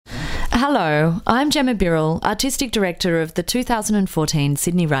Hello, I'm Gemma Birrell, Artistic Director of the 2014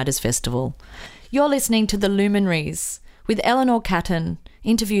 Sydney Writers' Festival. You're listening to The Luminaries with Eleanor Catton,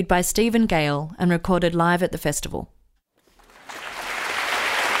 interviewed by Stephen Gale and recorded live at the festival.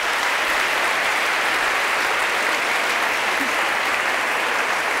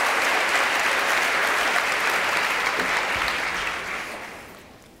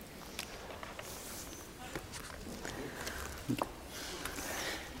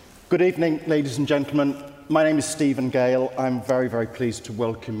 Good evening, ladies and gentlemen. My name is Stephen Gale. I'm very, very pleased to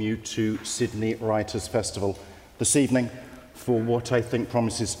welcome you to Sydney Writers' Festival this evening for what I think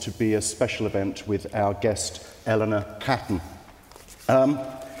promises to be a special event with our guest, Eleanor Catton.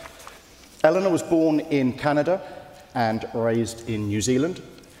 Eleanor was born in Canada and raised in New Zealand.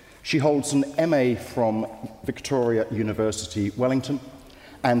 She holds an MA from Victoria University, Wellington,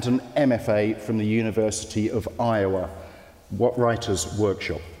 and an MFA from the University of Iowa Writers'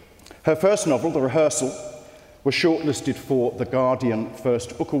 Workshop. Her first novel, The Rehearsal, was shortlisted for the Guardian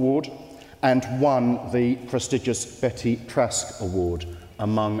First Book Award and won the prestigious Betty Trask Award,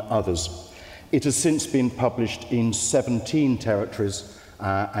 among others. It has since been published in 17 territories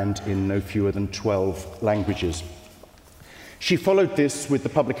and in no fewer than 12 languages. She followed this with the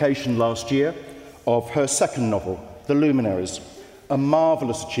publication last year of her second novel, The Luminaries, a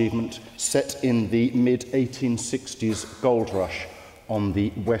marvellous achievement set in the mid-1860s gold rush on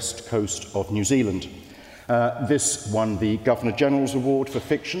the west coast of New Zealand. This won the Governor-General's Award for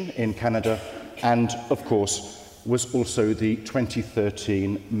Fiction in Canada and, of course, was also the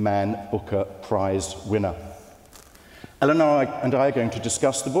 2013 Man Booker Prize winner. Eleanor and I are going to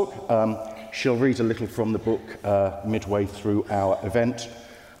discuss the book. She'll read a little from the book midway through our event.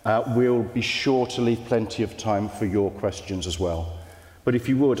 We'll be sure to leave plenty of time for your questions as well. But if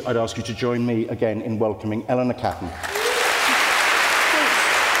you would, I'd ask you to join me again in welcoming Eleanor Catton.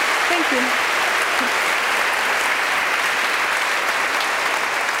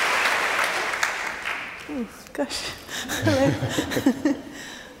 Oh, gosh.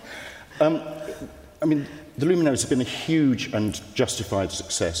 Hello. I mean, The Luminaries has been a huge and justified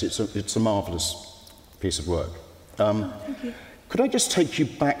success. It's a marvellous piece of work. Thank you. Could I just take you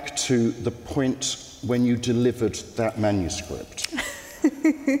back to the point when you delivered that manuscript?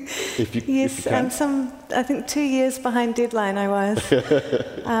 Yes, I think 2 years behind deadline I was.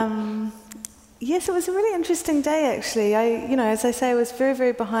 Yes, it was a really interesting day, actually. As I say, I was very,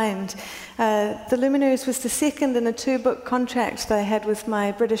 very behind. The Luminaries was the second in a 2-book contract that I had with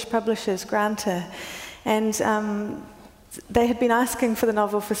my British publishers, Granta. And they had been asking for the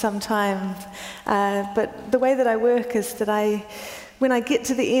novel for some time. But the way that I work is that when I get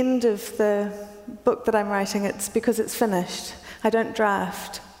to the end of the book that I'm writing, it's because it's finished. I don't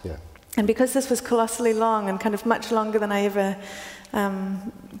draft. Yeah. And because this was colossally long and kind of much longer than I ever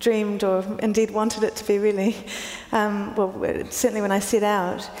dreamed or indeed wanted it to be, really. Certainly when I set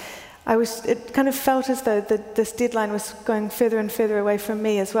out, it kind of felt as though this deadline was going further and further away from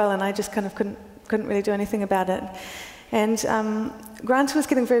me as well, and I just kind of couldn't really do anything about it. And Grant was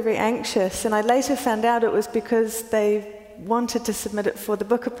getting very, very anxious, and I later found out it was because they wanted to submit it for the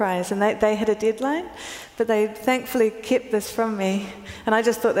Booker Prize, and they had a deadline, but they thankfully kept this from me, and I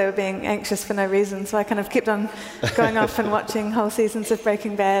just thought they were being anxious for no reason, so I kind of kept on going off and watching whole seasons of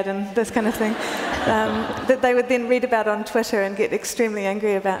Breaking Bad and this kind of thing, that they would then read about on Twitter and get extremely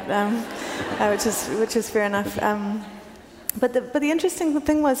angry about, which is fair enough. But the interesting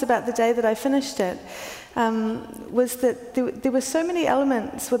thing was about the day that I finished it, was that there were so many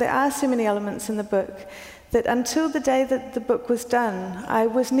elements, there are so many elements in the book, that until the day that the book was done, I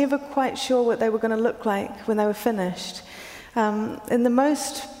was never quite sure what they were going to look like when they were finished. And the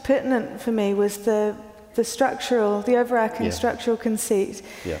most pertinent for me was the overarching structural conceit.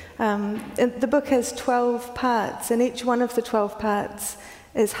 Yeah. The book has 12 parts, and each one of the 12 parts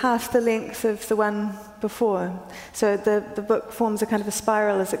is half the length of the one before. So the book forms a kind of a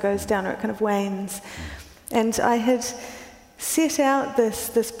spiral as it goes down, or it kind of wanes. And I had set out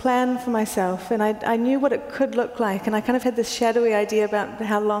this plan for myself, and I knew what it could look like, and I kind of had this shadowy idea about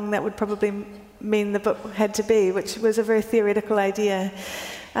how long that would probably mean the book had to be, which was a very theoretical idea.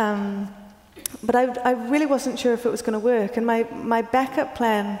 But I really wasn't sure if it was going to work, and my backup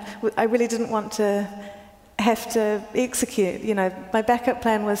plan, I really didn't want to have to execute. My backup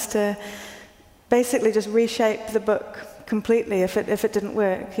plan was to basically just reshape the book completely if it didn't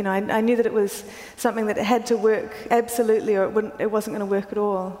work. I knew that it was something that had to work absolutely, or it wasn't going to work at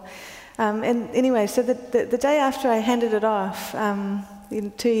all. And anyway, so the day after I handed it off,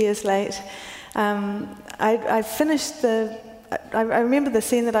 2 years late, I finished I remember the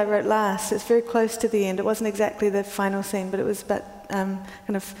scene that I wrote last. It's very close to the end. It wasn't exactly the final scene, but it was about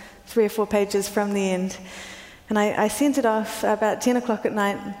kind of 3 or 4 pages from the end. And I sent it off about 10 o'clock at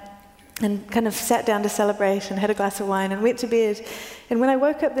night and kind of sat down to celebrate and had a glass of wine and went to bed. And when I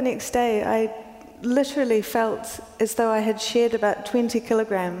woke up the next day, I literally felt as though I had shed about 20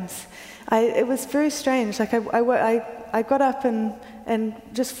 kilograms. It was very strange. Like I got up and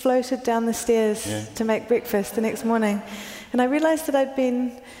just floated down the stairs to make breakfast the next morning. And I realized that I'd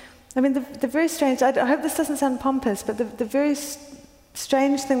been, the very strange, I hope this doesn't sound pompous, but the very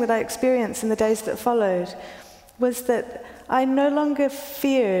strange thing that I experienced in the days that followed was that I no longer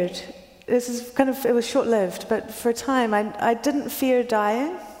feared, it was short-lived, but for a time I didn't fear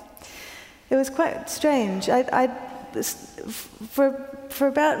dying. It was quite strange. For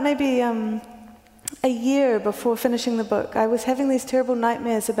about maybe a year before finishing the book, I was having these terrible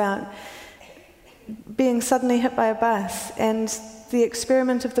nightmares about being suddenly hit by a bus, and the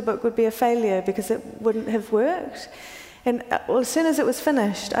experiment of the book would be a failure because it wouldn't have worked. And as soon as it was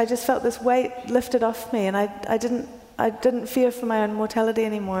finished, I just felt this weight lifted off me, and I didn't fear for my own mortality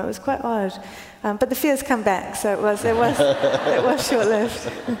anymore. It was quite odd, but the fears come back, so it was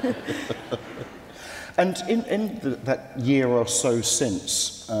short-lived. And in that year or so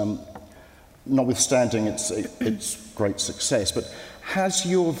since, notwithstanding its great success, but has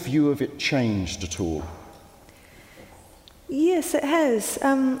your view of it changed at all? Yes, it has.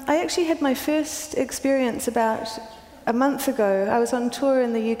 I actually had my first experience about a month ago. I was on tour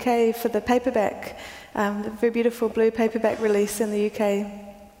in the UK for the paperback, the very beautiful blue paperback release in the UK.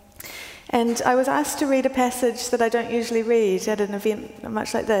 And I was asked to read a passage that I don't usually read at an event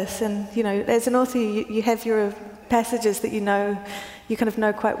much like this. And, as an author, you have your passages that you kind of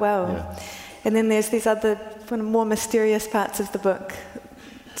know quite well. Yeah. And then there's these other kind of more mysterious parts of the book,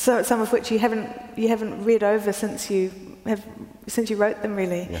 so some of which you haven't read over since you wrote them,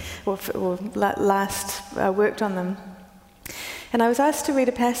 really, or last worked on them. And I was asked to read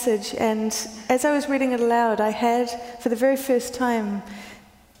a passage, and as I was reading it aloud, I had, for the very first time,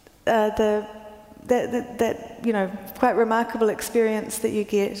 that quite remarkable experience that you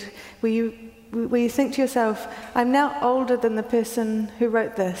get, where you think to yourself, I'm now older than the person who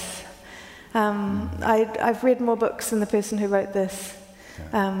wrote this. I've read more books than the person who wrote this.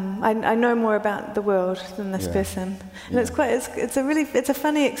 I know more about the world than this person, and it's a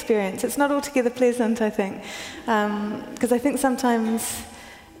funny experience. It's not altogether pleasant, I think, because I think sometimes,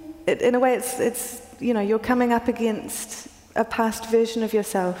 in a way, it's you're coming up against a past version of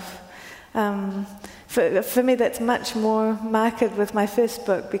yourself. For me, that's much more marked with my first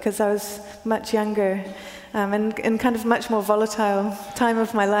book, because I was much younger and kind of much more volatile time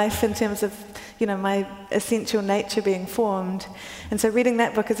of my life in terms of my essential nature being formed. And so reading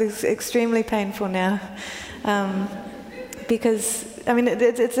that book is extremely painful now, because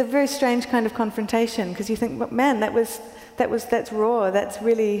it's a very strange kind of confrontation, because you think, well, man, that's raw.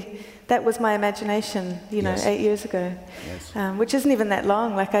 That was my imagination, 8 years ago, which isn't even that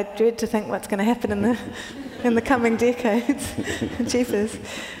long. Like, I dread to think what's going to happen in the coming decades. Jeepers.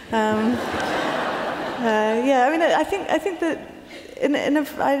 I think that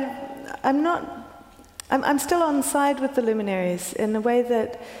I'm still on side with the Luminaries in a way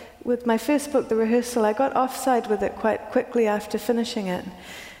that with my first book, The Rehearsal, I got offside with it quite quickly after finishing it.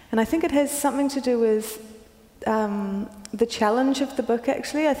 And I think it has something to do with the challenge of the book,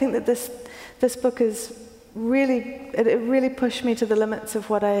 actually. I think that this book is really pushed me to the limits of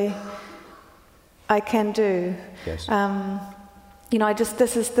what I can do. Yes.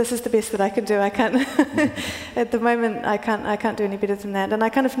 This is the best that I can do. I can't at the moment. I can't do any better than that. And I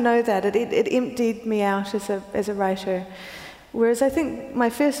kind of know that it emptied me out as a writer. Whereas I think my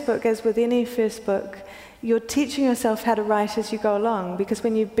first book, as with any first book, you're teaching yourself how to write as you go along, because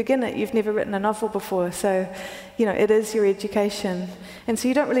when you begin it, you've never written a novel before, so it is your education, and so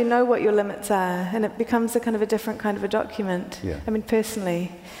you don't really know what your limits are, and it becomes a different kind of a document.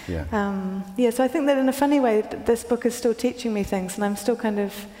 Personally. So I think that in a funny way, this book is still teaching me things, and I'm still kind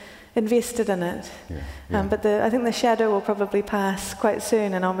of invested in it. But I think the shadow will probably pass quite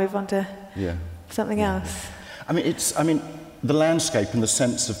soon, and I'll move on to something else. The landscape and the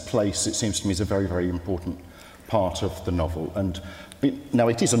sense of place, it seems to me, is a very, very important part of the novel. And now,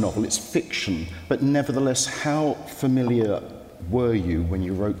 it is a novel, it's fiction, but nevertheless, how familiar were you when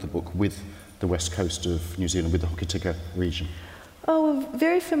you wrote the book with the west coast of New Zealand, with the Hokitika region? Oh,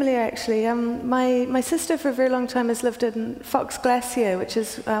 very familiar, actually. My sister for a very long time has lived in Fox Glacier, which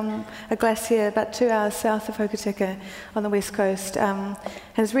is a glacier about 2 hours south of Hokitika on the west coast, and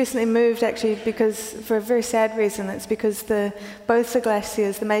has recently moved, actually, because, for a very sad reason, it's because both the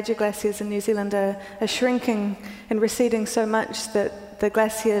glaciers, the major glaciers in New Zealand, are shrinking and receding so much that the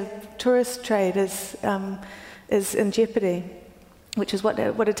glacier tourist trade is in jeopardy. which is what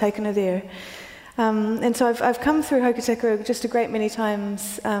had taken her there. And so I've come through Hokitika just a great many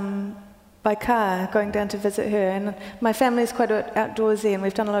times by car, going down to visit her. And my family's quite outdoorsy, and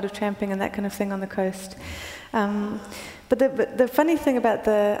we've done a lot of tramping and that kind of thing on the coast. But the funny thing about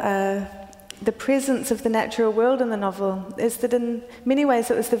the presence of the natural world in the novel is that in many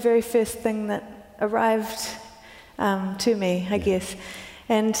ways it was the very first thing that arrived to me, I guess.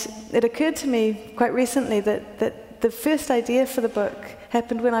 And it occurred to me quite recently that the first idea for the book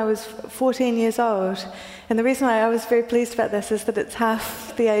happened when I was 14 years old. And the reason why I was very pleased about this is that it's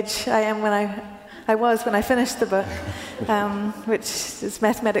half the age I am when I was when I finished the book, which is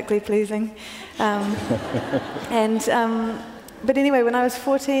mathematically pleasing. But anyway, when I was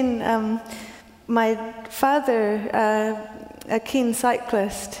 14, my father, a keen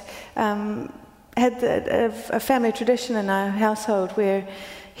cyclist, had a family tradition in our household where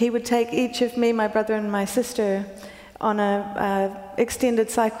he would take each of me, my brother, and my sister on a extended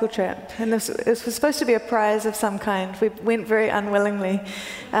cycle trip. And this was supposed to be a prize of some kind. We went very unwillingly.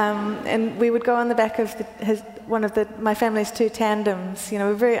 And we would go on the back of one of my family's two tandems. You know,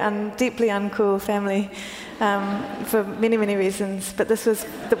 we're a very deeply uncool family for many, many reasons. But this was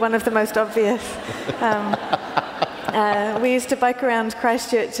one of the most obvious. We used to bike around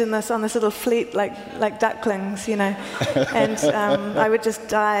Christchurch on this little fleet like ducklings, you know. And I would just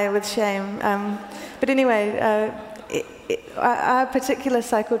die with shame. But anyway, our particular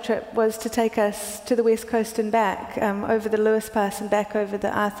cycle trip was to take us to the west coast and back, over the Lewis Pass and back over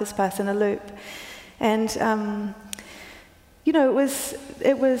the Arthur's Pass in a loop. And you know,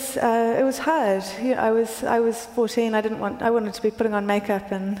 it was hard. You know, I was 14. I wanted to be putting on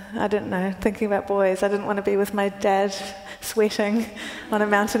makeup and I don't know, thinking about boys. I didn't want to be with my dad sweating on a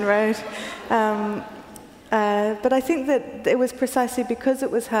mountain road. But I think that it was precisely because it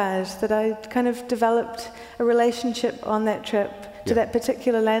was hard that I kind of developed a relationship on that trip to that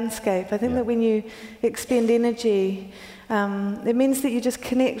particular landscape. I think that when you expend energy, it means that you just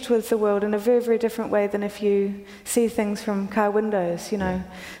connect with the world in a very, very different way than if you see things from car windows, you know.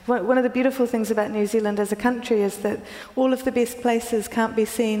 One of the beautiful things about New Zealand as a country is that all of the best places can't be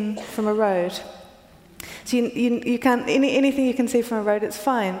seen from a road. So you can't, anything you can see from a road, it's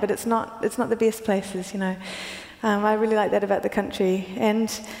fine, but it's not the best places, you know. I really like that about the country. And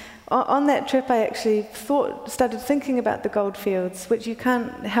on that trip, I actually started thinking about the goldfields, which you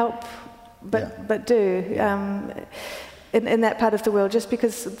can't help but do in that part of the world, just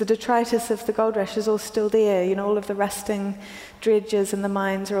because the detritus of the gold rush is all still there. You know, all of the rusting dredges and the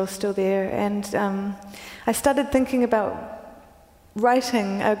mines are all still there. And I started thinking about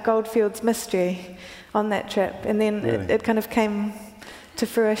writing a goldfields mystery on that trip, and then it kind of came to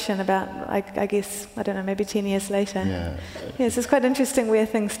fruition about, I guess, I don't know, maybe 10 years later. Yes, it's quite interesting where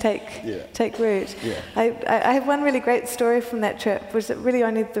things take root. I have one really great story from that trip, which is really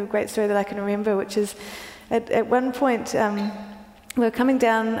only the great story that I can remember, which is at one point we were coming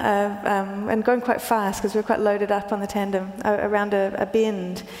down and going quite fast because we were quite loaded up on the tandem around a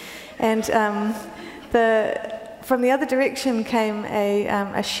bend, and from the other direction came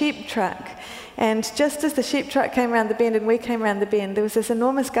a sheep truck. And just as the sheep truck came around the bend and we came around the bend, there was this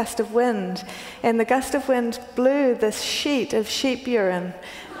enormous gust of wind. And the gust of wind blew this sheet of sheep urine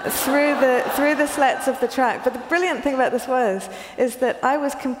through the slats of the truck. But the brilliant thing about this is that I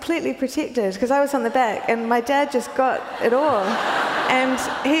was completely protected because I was on the back and my dad just got it all. And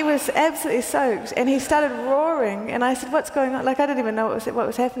he was absolutely soaked and he started roaring and I said, "What's going on?" Like, I didn't even know what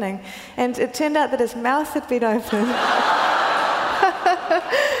was happening. And it turned out that his mouth had been open.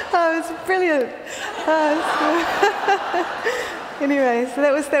 Oh, it was brilliant. Anyway, so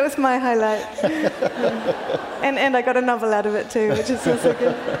that was my highlight. And I got a novel out of it too, which is also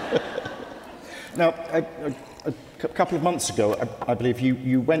good. Now, a couple of months ago, I believe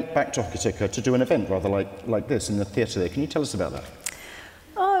you went back to Hokitika to do an event rather like this in the theatre there. Can you tell us about that?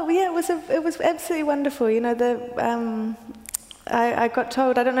 Oh, yeah, it was absolutely wonderful. You know, I got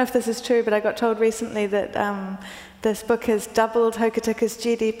told, I don't know if this is true, but I got told recently that this book has doubled Hokitika's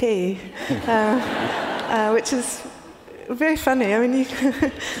GDP, which is very funny. I mean, you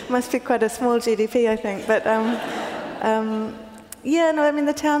must be quite a small GDP, I think. But yeah, no, I mean,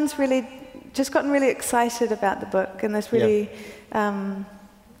 the town's really just gotten really excited about the book in this really,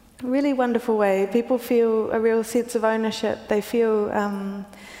 really wonderful way. People feel a real sense of ownership. They feel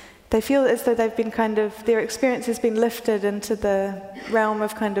as though they've been their experience has been lifted into the realm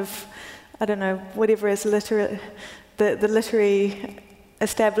of I don't know, whatever is the literary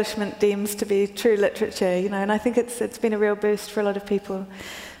establishment deems to be true literature, you know, and I think it's been a real boost for a lot of people.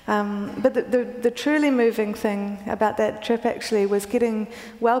 But the truly moving thing about that trip actually was getting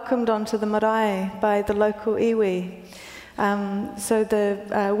welcomed onto the marae by the local iwi. So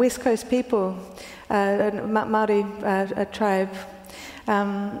the West Coast people, Māori tribe,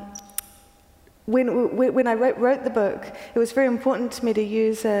 when I wrote the book, it was very important to me to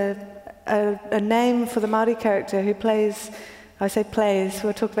use a name for the Māori character who plays,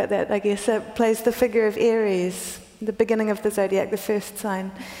 we'll talk about that, I guess, plays the figure of Aries, the beginning of the zodiac, the first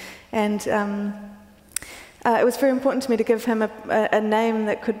sign. And it was very important to me to give him a name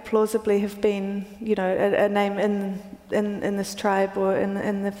that could plausibly have been, a name in this tribe or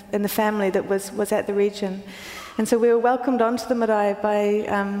in the family that was at the region. And so we were welcomed onto the marae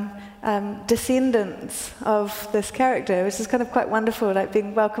by descendants of this character, which is kind of quite wonderful, like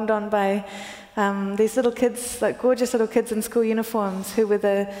being welcomed on by these little kids, like gorgeous little kids in school uniforms who were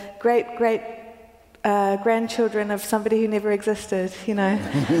the great grandchildren of somebody who never existed,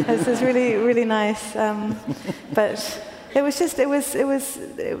 This is really, really nice. But it was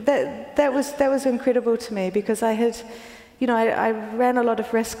incredible to me because I had, I ran a lot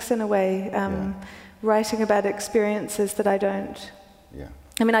of risks in a way, writing about experiences that I don't. Yeah.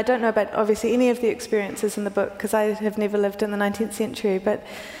 I mean, I don't know about, obviously, any of the experiences in the book because I have never lived in the 19th century, but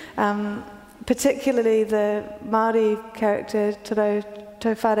particularly the Māori character,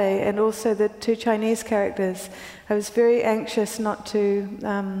 Tofare, and also the two Chinese characters. I was very anxious not to...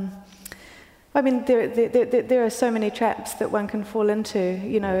 there are so many traps that one can fall into,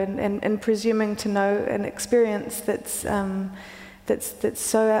 and presuming to know an experience that's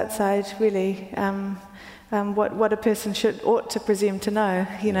so outside, really, what a person ought to presume to know,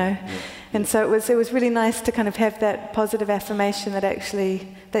 And so it was really nice to kind of have that positive affirmation that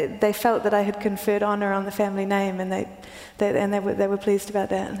actually they felt that I had conferred honour on the family name, and they were pleased about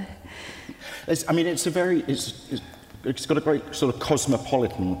that. It's got a great sort of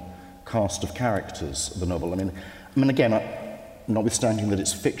cosmopolitan cast of characters, the novel. I mean, again, notwithstanding that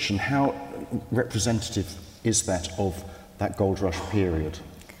it's fiction, how representative is that of that gold rush period?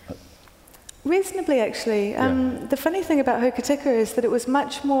 Reasonably, actually. The funny thing about Hokitika is that it was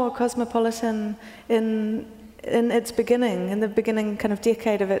much more cosmopolitan in its beginning, in the beginning kind of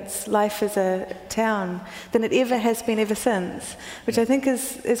decade of its life as a town, than it ever has been ever since, which I think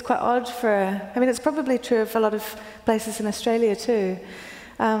is quite odd it's probably true of a lot of places in Australia too.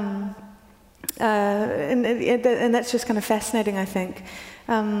 And that's just kind of fascinating, I think.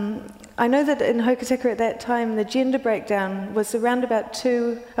 I know that in Hokitika at that time, the gender breakdown was around about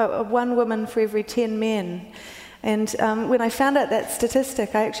one woman for every 10 men. And when I found out that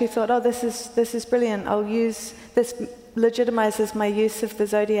statistic, I actually thought, this is brilliant. I'll use this, legitimizes my use of the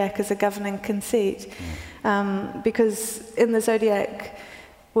zodiac as a governing conceit. Because in the zodiac,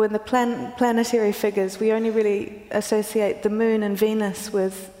 or in the planetary figures, we only really associate the moon and Venus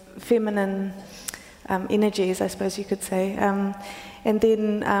with feminine energies, I suppose you could say.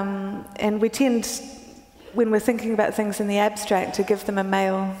 And we tend, when we're thinking about things in the abstract, to give them a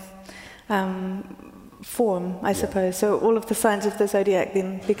male form, I suppose. So all of the signs of the zodiac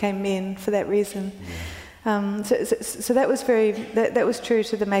then became men for that reason. So that was that was true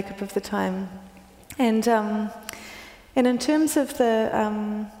to the makeup of the time. And in terms of the,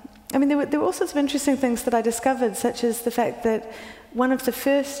 there were all sorts of interesting things that I discovered, such as the fact that one of the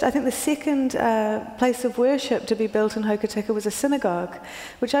first, I think the second place of worship to be built in Hokitika was a synagogue,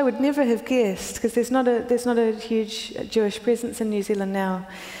 which I would never have guessed, because there's not a huge Jewish presence in New Zealand now.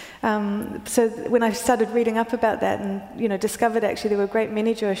 So when I started reading up about that and discovered actually there were a great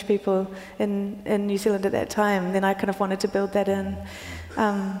many Jewish people in New Zealand at that time, then I kind of wanted to build that in.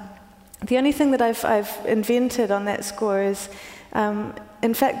 The only thing that I've invented on that score is,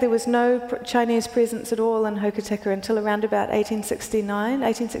 in fact, there was no Chinese presence at all in Hokitika until around about 1868,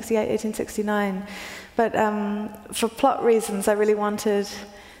 1869. But for plot reasons, I really wanted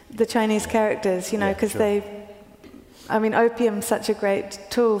the Chinese characters, because opium's such a great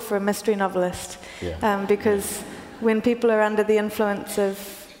tool for a mystery novelist, because when people are under the influence of,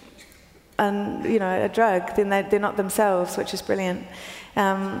 a drug, then they're not themselves, which is brilliant.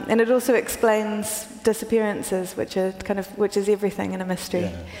 And it also explains disappearances, which is everything in a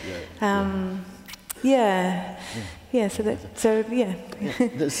mystery. I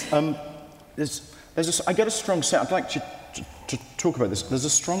get a strong sense. I'd like to talk about this. There's a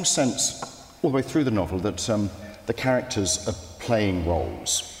strong sense all the way through the novel that the characters are playing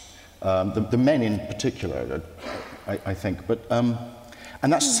roles. The men in particular, I think, but.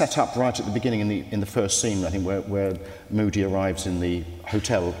 And that's set up right at the beginning in the first scene, I think, where Moody arrives in the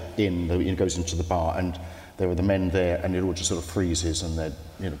hotel inn, goes into the bar, and there are the men there, and it all just sort of freezes, and they're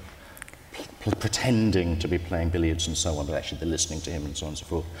pretending to be playing billiards and so on, but actually they're listening to him and so on and so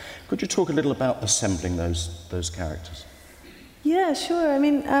forth. Could you talk a little about assembling those characters? Yeah, sure.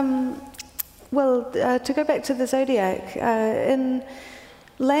 Well, to go back to the zodiac, in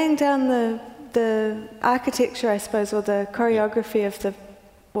laying down the architecture, I suppose, or the choreography of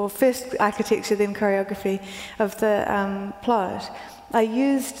first architecture, then choreography of the plot, I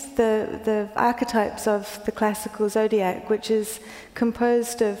used the archetypes of the classical zodiac, which is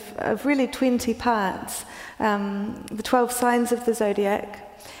composed of really 20 parts. The 12 signs of the zodiac,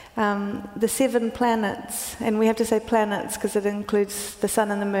 the 7 planets, and we have to say planets because it includes the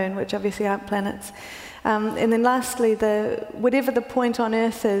sun and the moon, which obviously aren't planets. And then lastly, whatever the point on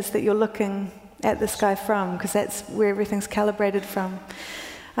Earth is that you're looking at the sky from, because that's where everything's calibrated from.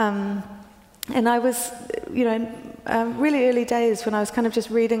 And I was, really early days when I was kind of just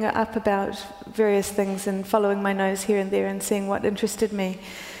reading up about various things and following my nose here and there and seeing what interested me.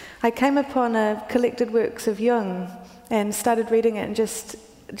 I came upon a collected works of Jung and started reading it and just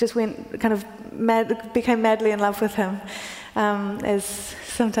went kind of became madly in love with him, as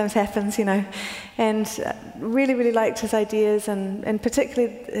sometimes happens, and really, really liked his ideas, and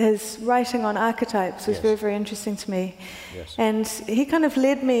particularly his writing on archetypes was very, very interesting to me. Yes. And he kind of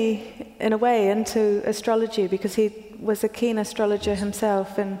led me, in a way, into astrology because he was a keen astrologer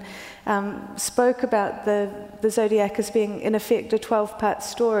himself and spoke about the zodiac as being, in effect, a 12-part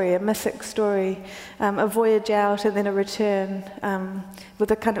story, a mythic story, a voyage out and then a return, with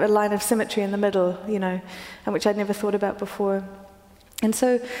a kind of a line of symmetry in the middle, which I'd never thought about before. And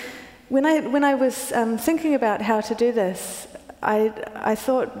so when I was thinking about how to do this, I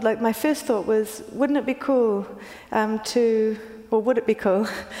thought, my first thought was, wouldn't it be cool would it be cool,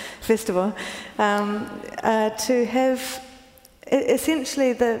 first of all, to have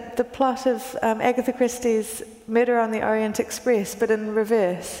essentially the plot of Agatha Christie's Murder on the Orient Express, but in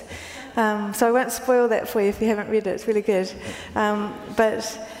reverse. So I won't spoil that for you if you haven't read it. It's really good.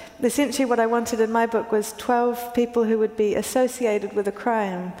 But essentially what I wanted in my book was 12 people who would be associated with a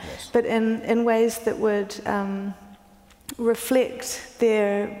crime, but in ways that would reflect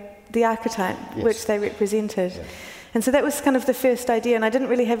the archetype which they represented. Yes. And so that was kind of the first idea, and I didn't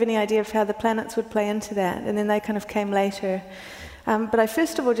really have any idea of how the planets would play into that, and then they kind of came later. But I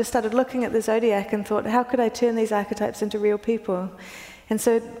first of all just started looking at the zodiac and thought, how could I turn these archetypes into real people? And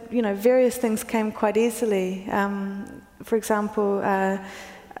so, various things came quite easily. For example,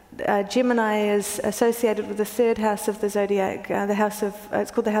 Gemini is associated with the third house of the zodiac,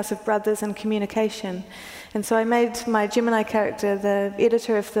 it's called the House of Brothers and Communication. And so I made my Gemini character the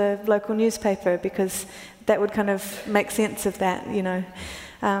editor of the local newspaper because that would kind of make sense of that, and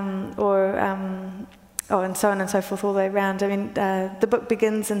so on and so forth all the way around. I mean, the book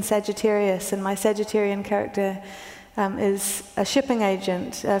begins in Sagittarius, and my Sagittarian character is a shipping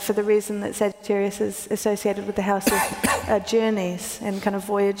agent for the reason that Sagittarius is associated with the house of journeys and kind of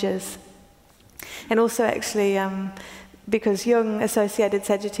voyages. And also actually because Jung associated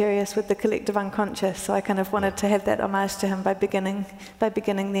Sagittarius with the collective unconscious, so I kind of wanted to have that homage to him by beginning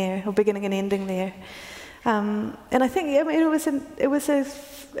there, or beginning and ending there. And I think it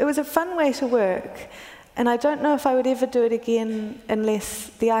was a fun way to work. And I don't know if I would ever do it again unless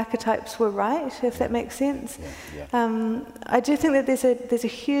the archetypes were right, if that makes sense. I do think that there's a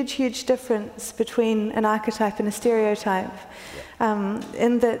huge, huge difference between an archetype and a stereotype,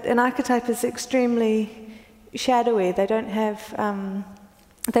 in that an archetype is extremely shadowy. They don't have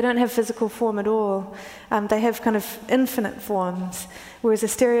physical form at all. They have kind of infinite forms, whereas a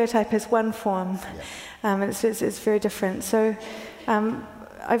stereotype has one form. And it's very different. So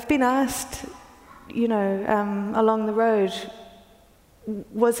I've been asked, along the road,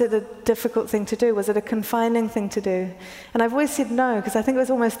 was it a difficult thing to do? Was it a confining thing to do? And I've always said no, because I think it was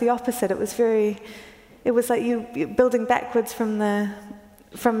almost the opposite. It was like you building backwards from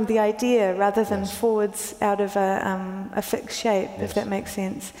the idea rather than forwards out of a fixed shape, if that makes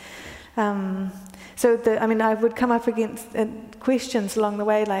sense. So I would come up against questions along the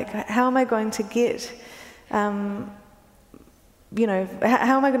way, like how am I going to get, how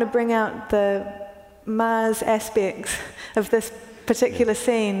am I going to bring out the Mars aspects of this particular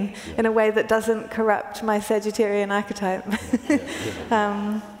scene in a way that doesn't corrupt my Sagittarian archetype?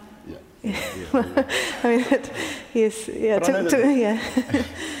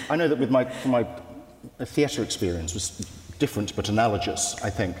 I know that with my theatre experience was different but analogous, I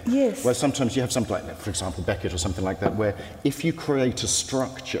think. Yes. Where sometimes you have something like that, for example, Beckett or something like that, where if you create a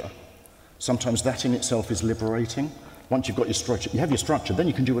structure, sometimes that in itself is liberating. Once you've got your structure, you have your structure, then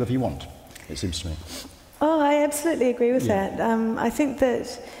you can do whatever you want, it seems to me. Oh, I absolutely agree with that. I think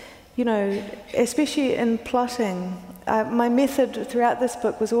that, especially in plotting, my method throughout this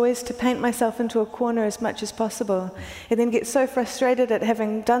book was always to paint myself into a corner as much as possible, and then get so frustrated at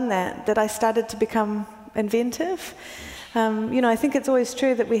having done that I started to become inventive. I think it's always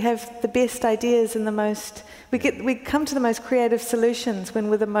true that we have the best ideas and we come to the most creative solutions when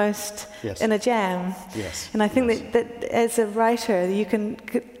we're the most in a jam. Yes. And I think that as a writer, you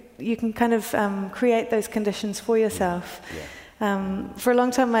can kind of create those conditions for yourself. Yeah. For a long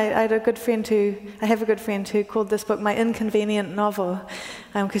time, I have a good friend who called this book my inconvenient novel,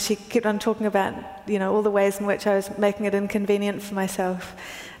 because she kept on talking about, all the ways in which I was making it inconvenient for myself.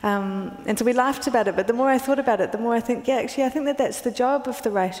 And so we laughed about it, but the more I thought about it, the more I think, I think that's the job of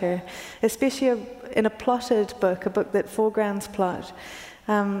the writer, especially in a plotted book, a book that foregrounds plot.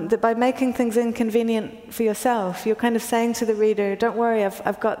 That by making things inconvenient for yourself, you're kind of saying to the reader, don't worry,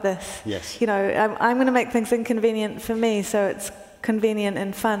 I've got this. Yes. I'm going to make things inconvenient for me, so it's convenient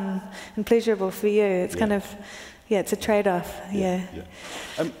and fun and pleasurable for you. It's kind of, it's a trade-off. Yeah.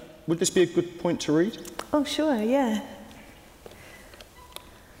 Would this be a good point to read? Oh, sure, yeah.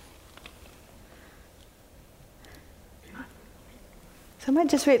 So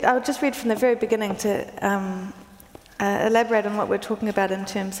I'll just read from the very beginning to elaborate on what we're talking about in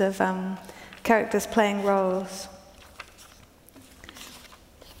terms of characters playing roles.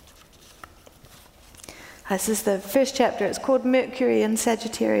 This is the first chapter. It's called Mercury in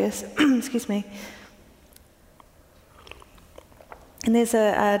Sagittarius. Excuse me. And there's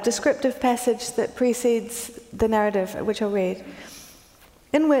a descriptive passage that precedes the narrative, which I'll read,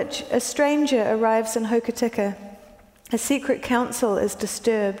 in which a stranger arrives in Hokitika. A secret council is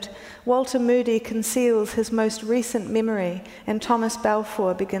disturbed. Walter Moody conceals his most recent memory, and Thomas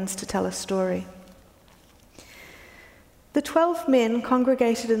Balfour begins to tell a story. The 12 men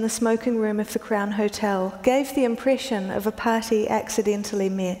congregated in the smoking room of the Crown Hotel gave the impression of a party accidentally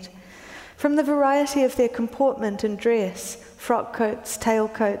met. From the variety of their comportment and dress, frock coats,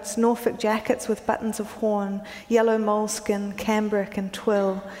 tailcoats, Norfolk jackets with buttons of horn, yellow moleskin, cambric and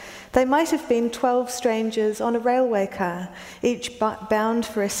twill, they might have been 12 strangers on a railway car, each bound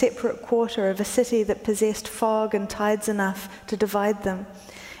for a separate quarter of a city that possessed fog and tides enough to divide them.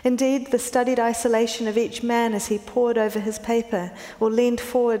 Indeed, the studied isolation of each man as he pored over his paper, or leaned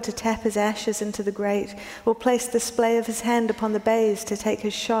forward to tap his ashes into the grate, or placed the splay of his hand upon the baize to take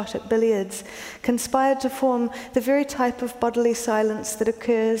his shot at billiards, conspired to form the very type of bodily silence that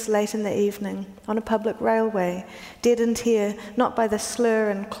occurs late in the evening on a public railway, deadened here not by the slur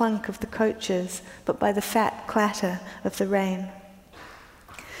and clunk of the coaches, but by the fat clatter of the rain.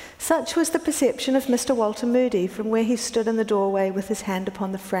 Such was the perception of Mr. Walter Moody from where he stood in the doorway with his hand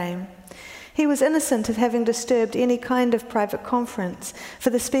upon the frame. He was innocent of having disturbed any kind of private conference,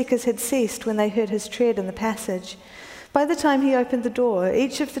 for the speakers had ceased when they heard his tread in the passage. By the time he opened the door,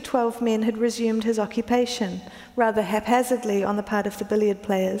 each of the 12 men had resumed his occupation, rather haphazardly on the part of the billiard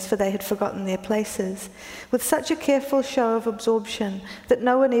players, for they had forgotten their places, with such a careful show of absorption that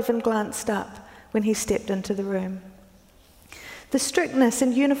no one even glanced up when he stepped into the room. The strictness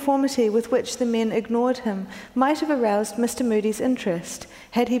and uniformity with which the men ignored him might have aroused Mr. Moody's interest,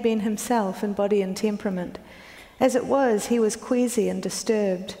 had he been himself in body and temperament. As it was, he was queasy and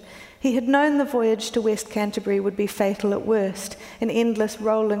disturbed. He had known the voyage to West Canterbury would be fatal at worst, an endless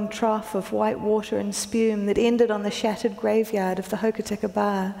rolling trough of white water and spume that ended on the shattered graveyard of the Hokitika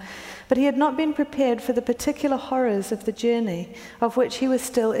Bar. But he had not been prepared for the particular horrors of the journey, of which he was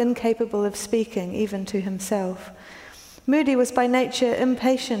still incapable of speaking, even to himself. Moody was by nature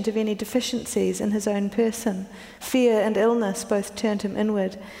impatient of any deficiencies in his own person. Fear and illness both turned him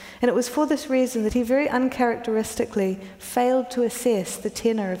inward, and it was for this reason that he very uncharacteristically failed to assess the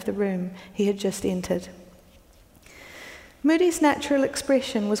tenor of the room he had just entered. Moody's natural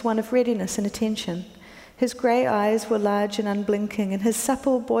expression was one of readiness and attention. His grey eyes were large and unblinking, and his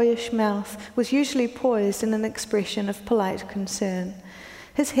supple, boyish mouth was usually poised in an expression of polite concern.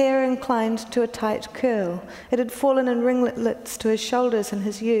 His hair inclined to a tight curl. It had fallen in ringlets to his shoulders in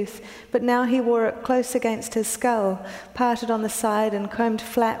his youth, but now he wore it close against his skull, parted on the side and combed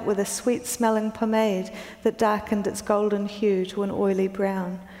flat with a sweet-smelling pomade that darkened its golden hue to an oily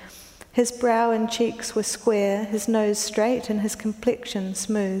brown. His brow and cheeks were square, his nose straight, and his complexion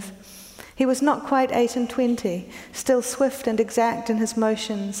smooth. He was not quite 28, still swift and exact in his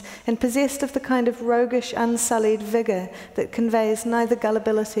motions, and possessed of the kind of roguish, unsullied vigour that conveys neither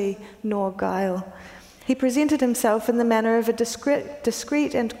gullibility nor guile. He presented himself in the manner of a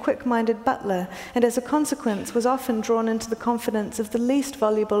discreet and quick-minded butler, and as a consequence was often drawn into the confidence of the least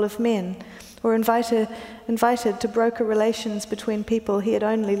voluble of men, or invited to broker relations between people he had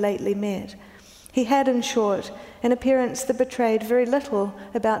only lately met. He had, in short, an appearance that betrayed very little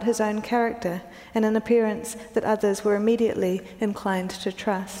about his own character, and an appearance that others were immediately inclined to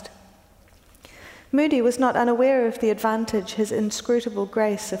trust. Moody was not unaware of the advantage his inscrutable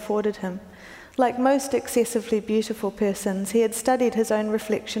grace afforded him. Like most excessively beautiful persons, he had studied his own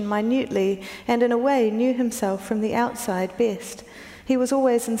reflection minutely and in a way knew himself from the outside best. He was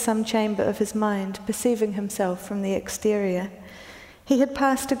always in some chamber of his mind, perceiving himself from the exterior. He had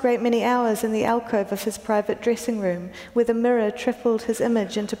passed a great many hours in the alcove of his private dressing room, where the mirror tripled his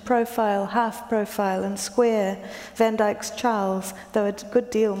image into profile, half-profile, and square, Van Dyck's Charles, though a good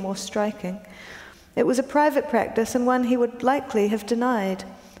deal more striking. It was a private practice, and one he would likely have denied.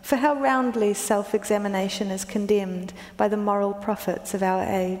 For how roundly self-examination is condemned by the moral prophets of our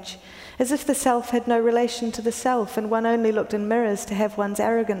age, as if the self had no relation to the self and one only looked in mirrors to have one's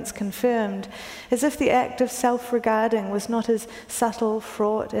arrogance confirmed, as if the act of self-regarding was not as subtle,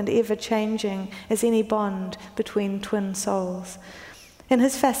 fraught, and ever-changing as any bond between twin souls. In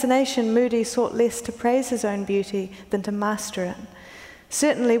his fascination, Moody sought less to praise his own beauty than to master it.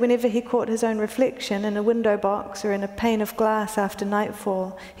 Certainly, whenever he caught his own reflection in a window box or in a pane of glass after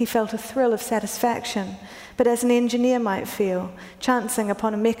nightfall, he felt a thrill of satisfaction, but as an engineer might feel, chancing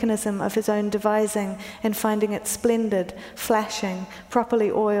upon a mechanism of his own devising and finding it splendid, flashing,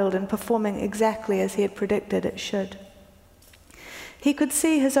 properly oiled, and performing exactly as he had predicted it should. He could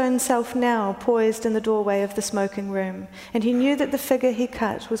see his own self now poised in the doorway of the smoking room, and he knew that the figure he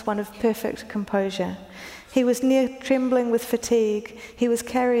cut was one of perfect composure. He was near trembling with fatigue. He was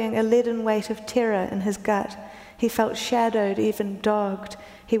carrying a leaden weight of terror in his gut. He felt shadowed, even dogged.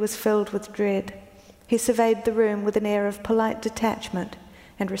 He was filled with dread. He surveyed the room with an air of polite detachment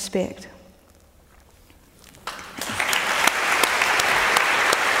and respect.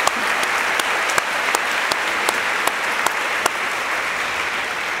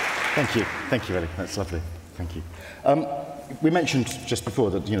 Thank you, Ellie. That's lovely. Thank you. We mentioned just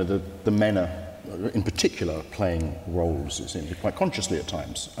before that the men are, in particular, playing roles. It seems quite consciously at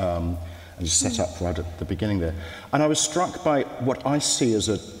times, and just set up right at the beginning there. And I was struck by what I see as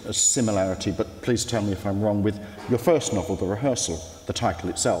a similarity, but please tell me if I'm wrong, with your first novel, The Rehearsal. The title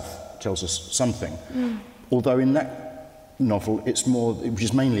itself tells us something, although in that novel it's more, which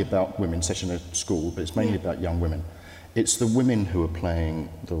is mainly about women set in a school, but it's mainly about young women. It's the women who are playing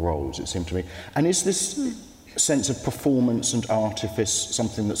the roles, it seemed to me. And is this sense of performance and artifice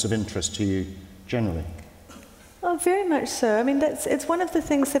something that's of interest to you generally? Oh, very much so. I mean, it's one of the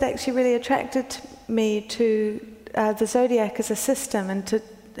things that actually really attracted me to the Zodiac as a system,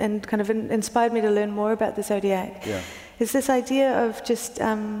 and kind of inspired me to learn more about the Zodiac. Yeah. Is this idea of just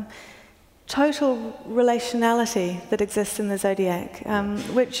total relationality that exists in the Zodiac,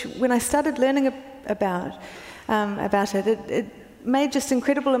 which when I started learning about it, it made just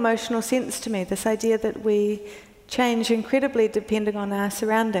incredible emotional sense to me, this idea that we change incredibly depending on our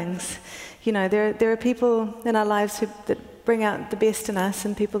surroundings. You know, there are people in our lives that bring out the best in us,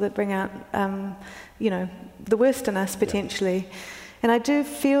 and people that bring out, the worst in us potentially. Yeah. And I do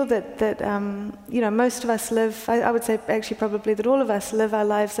feel that most of us live, I would say actually probably that all of us live our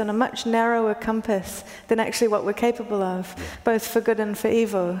lives on a much narrower compass than actually what we're capable of, both for good and for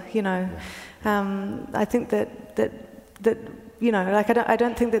evil, Yeah. I think that I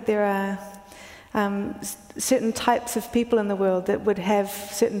don't think that there are certain types of people in the world that would have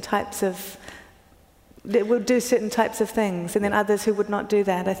that would do certain types of things, and then others who would not do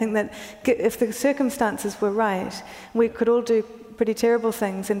that. I think that if the circumstances were right, we could all do pretty terrible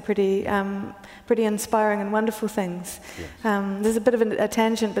things and pretty inspiring and wonderful things. Yes. There's a bit of a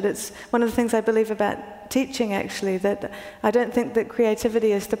tangent, but it's one of the things I believe about teaching, actually, that I don't think that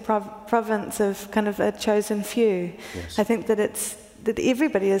creativity is the province of kind of a chosen few. Yes. I think that that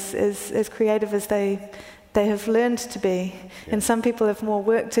everybody is as creative as they have learned to be, and some people have more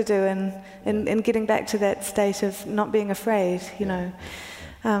work to do in getting back to that state of not being afraid, you know.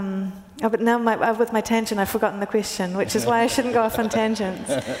 But now with my tangent, I've forgotten the question, which is why I shouldn't go off on tangents.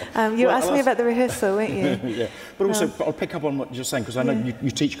 You asked me about the rehearsal, weren't you? Yeah. But also, I'll pick up on what you're saying, because I know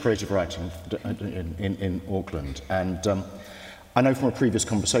you teach creative writing in Auckland, and I know from a previous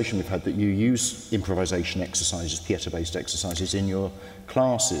conversation we've had that you use improvisation exercises, theatre-based exercises in your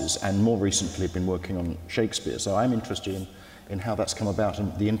classes, and more recently have been working on Shakespeare. So I'm interested in how that's come about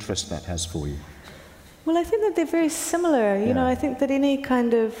and the interest that has for you. Well, I think that they're very similar. You know, I think that any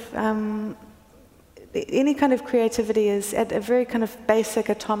kind of creativity is at a very kind of basic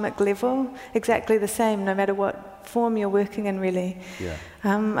atomic level exactly the same, no matter what form you're working in, really. Yeah.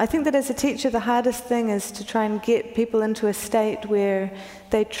 I think that as a teacher, the hardest thing is to try and get people into a state where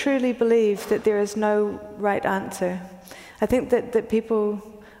they truly believe that there is no right answer. I think that people,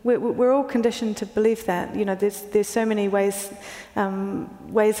 we're all conditioned to believe that. You know, there's so many ways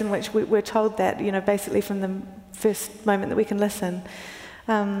in which we're told that, you know, basically from the first moment that we can listen.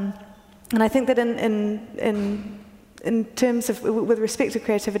 And I think that in in terms of, with respect to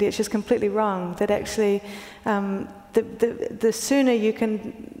creativity, it's just completely wrong. That actually, the sooner you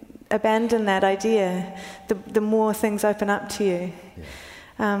can abandon that idea, the more things open up to you.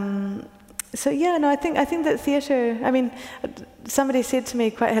 Yeah. I think that theatre, I mean, somebody said to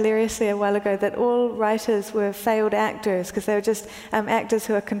me quite hilariously a while ago that all writers were failed actors because they were just actors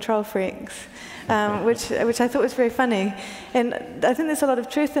who are control freaks, which I thought was very funny. And I think there's a lot of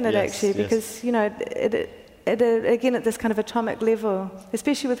truth in it, actually, because, you know, again, at this kind of atomic level,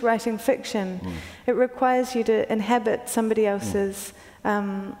 especially with writing fiction, it requires you to inhabit somebody else's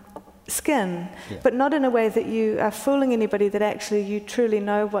skin, but not in a way that you are fooling anybody, that actually you truly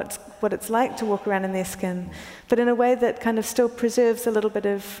know what it's like to walk around in their skin, but in a way that kind of still preserves a little bit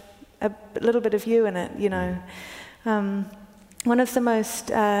of you in it, you know. One of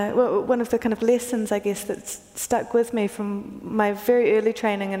the kind of lessons, I guess, that's stuck with me from my very early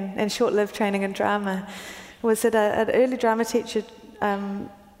training and short-lived training in drama was that an early drama teacher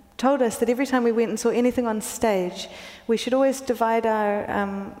told us that every time we went and saw anything on stage, we should always divide our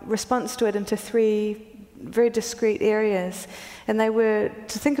response to it into 3 very discrete areas. And they were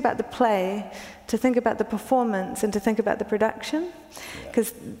to think about the play, to think about the performance, and to think about the production.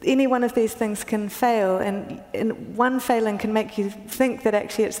 Because any one of these things can fail, and one failing can make you think that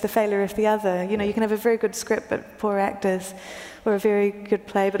actually it's the failure of the other. You know, you can have a very good script but poor actors, or a very good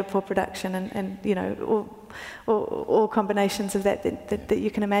play but a poor production, and you know, all combinations of that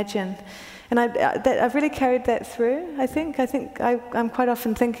you can imagine. And I've really carried that through, I think. I'm quite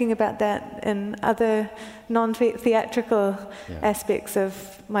often thinking about that in other non-theatrical aspects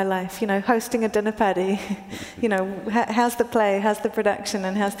of my life. You know, hosting a dinner party, you know, how's the play, how's the production,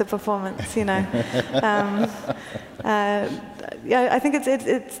 and how's the performance, you know. I think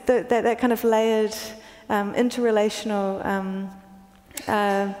it's that kind of layered, interrelational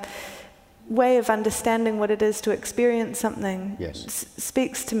way of understanding what it is to experience something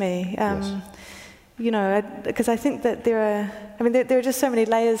speaks to me. You know, because I think that there are just so many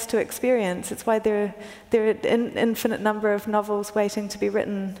layers to experience. It's why there are an infinite number of novels waiting to be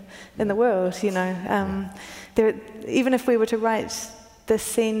written in the world, you know. Even if we were to write this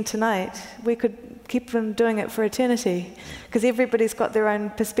scene tonight, we could keep them doing it for eternity, because everybody's got their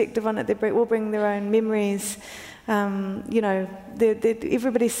own perspective on it. They all bring their own memories. You know,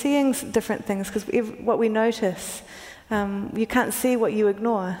 everybody's seeing different things, because what we notice, you can't see what you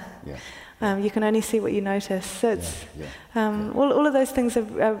ignore. You can only see what you notice. So it's all of those things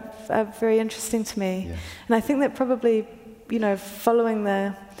are very interesting to me, and I think that probably, you know, following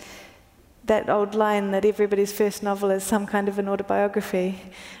that old line that everybody's first novel is some kind of an autobiography.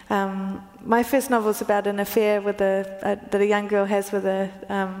 My first novel is about an affair that a young girl has with a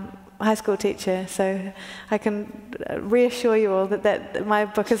high school teacher, so I can reassure you all that my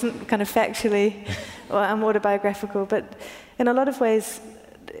book isn't kind of factually autobiographical, but in a lot of ways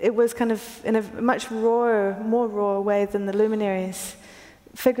it was kind of in a much more raw way than the Luminaries,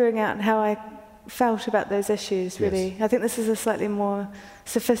 figuring out how I felt about those issues, really. I think this is a slightly more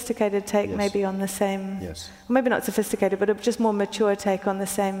sophisticated take maybe on the same, or maybe not sophisticated, but a just more mature take on the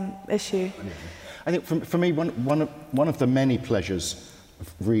same issue. I think for me, one of the many pleasures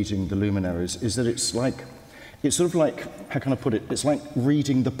of reading the Luminaries is that it's sort of like, how can I put it? It's like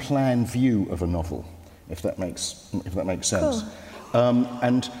reading the plan view of a novel, if that makes sense. Cool.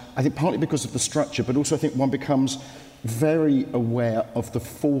 And I think partly because of the structure, but also I think one becomes very aware of the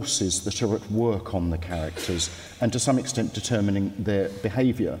forces that are at work on the characters, and to some extent determining their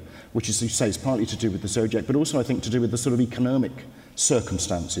behaviour, which, as you say, is partly to do with the zodiac, but also I think to do with the sort of economic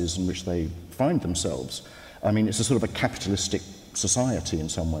circumstances in which they find themselves. I mean, it's a sort of a capitalistic society in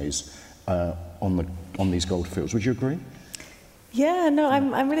some ways on these goldfields. Would you agree? Yeah, no,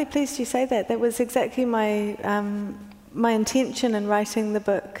 I'm really pleased you say that. That was exactly my intention in writing the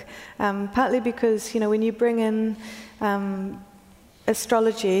book. Partly because, you know, when you bring in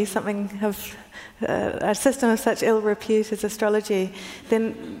astrology, something of a system of such ill repute as astrology,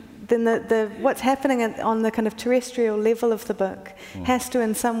 then what's happening on the kind of terrestrial level of the book has to,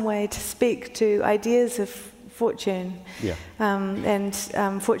 in some way, to speak to ideas of fortune and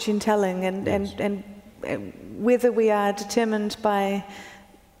fortune telling, and whether we are determined by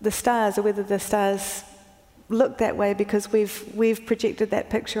the stars or whether the stars look that way because we've projected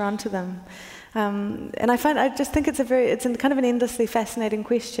that picture onto them. And I just think it's kind of an endlessly fascinating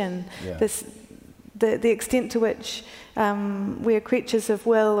question. The extent to which we are creatures of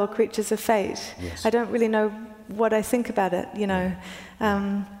will or creatures of fate. I don't really know what I think about it, you know,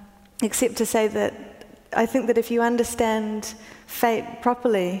 except to say that I think that if you understand fate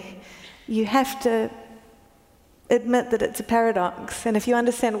properly, you have to admit that it's a paradox, and if you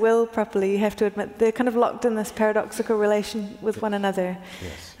understand will properly, you have to admit they're kind of locked in this paradoxical relation with one another.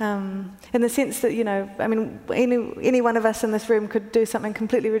 Yes. In the sense that, I mean, any one of us in this room could do something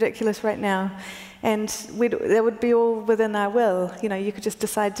completely ridiculous right now, and that would be all within our will. You could just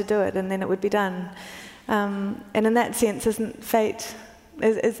decide to do it, and then it would be done. And in that sense, isn't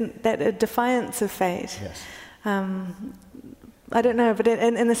that a defiance of fate? Yes. I don't know, but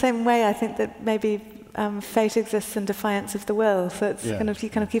in the same way, I think that maybe fate exists in defiance of the will. So it's you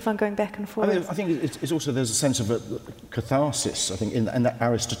kind of keep on going back and forth. I think it's also, there's a sense of a catharsis, I think, in that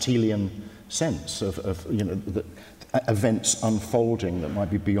Aristotelian sense of the events unfolding that might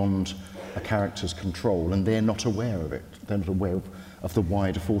be beyond a character's control, and they're not aware of it. They're not aware of the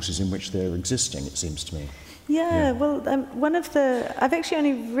wider forces in which they're existing, it seems to me. Yeah, well, I've actually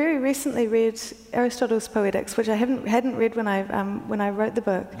only very recently read Aristotle's Poetics, which I hadn't read when I wrote the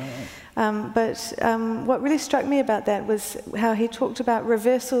book. Oh, right. What really struck me about that was how he talked about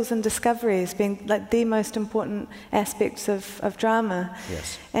reversals and discoveries being like the most important aspects of drama.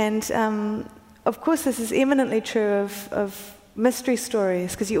 Yes. And of course, this is eminently true of mystery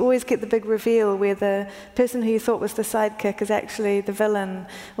stories, because you always get the big reveal where the person who you thought was the sidekick is actually the villain,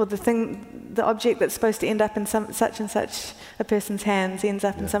 or the object that's supposed to end up in such and such a person's hands ends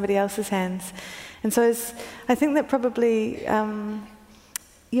up in somebody else's hands. And so I think that probably,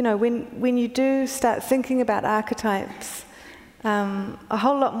 when you do start thinking about archetypes, a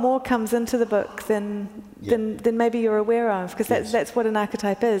whole lot more comes into the book than maybe you're aware of, because that's what an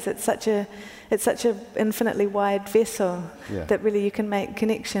archetype is. It's such a infinitely wide vessel that really you can make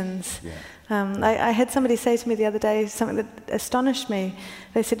connections. I had somebody say to me the other day something that astonished me.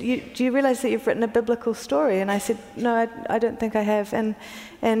 They said, "Do you realize that you've written a biblical story?" And I said, "No, I don't think I have." And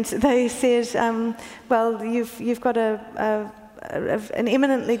they said, "Well, you've got an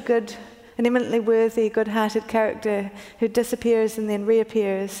eminently good." An eminently worthy, good-hearted character who disappears and then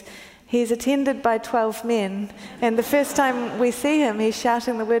reappears. He's attended by 12 men, and the first time we see him, he's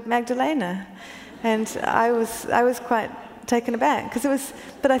shouting the word Magdalena. And I was quite taken aback, because it was.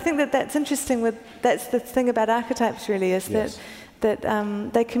 But I think that's interesting. That's the thing about archetypes, really, is that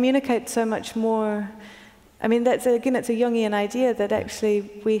they communicate so much more. I mean, it's a Jungian idea that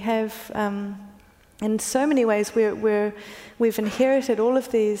actually we have. In so many ways, we've inherited all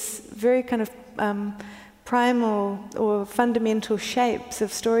of these very kind of primal or fundamental shapes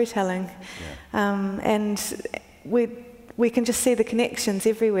of storytelling, and we can just see the connections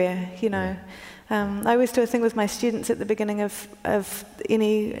everywhere. I always do a thing with my students at the beginning of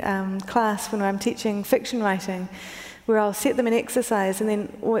any class when I'm teaching fiction writing, where I'll set them an exercise and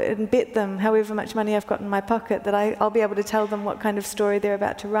then bet them however much money I've got in my pocket that I'll be able to tell them what kind of story they're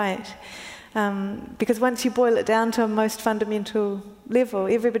about to write. Because once you boil it down to a most fundamental level,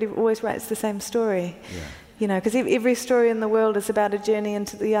 everybody always writes the same story. Because every story in the world is about a journey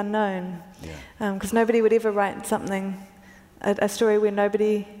into the unknown. Because nobody would ever write a story where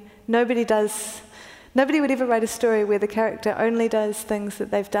nobody would ever write a story where the character only does things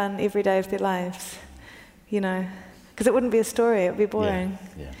that they've done every day of their lives. Because it wouldn't be a story; it would be boring.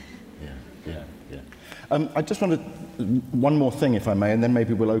 I just wanted one more thing, if I may, and then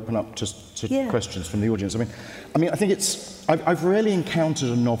maybe we'll open up to questions from the audience. I mean, I think I've rarely encountered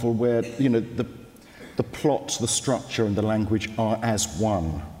a novel where the plot, the structure, and the language are as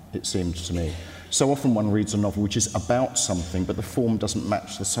one. It seems to me. So often one reads a novel which is about something, but the form doesn't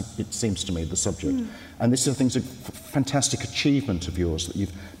match it seems to me, the subject. And this, I think, is a fantastic achievement of yours, that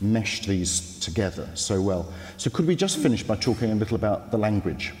you've meshed these together so well. So could we just finish by talking a little about the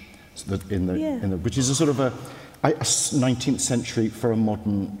language, which is a sort of a 19th century for a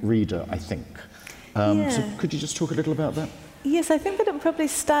modern reader, I think. So could you just talk a little about that? Yes, I think that it probably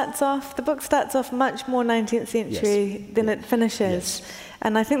the book starts off much more 19th century than it finishes.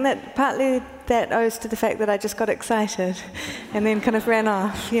 And I think that partly that owes to the fact that I just got excited and then kind of ran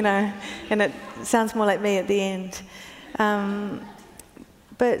off, and it sounds more like me at the end.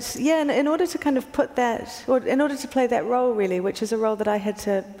 But in order to kind of put that, or in order to play that role really, which is a role that I had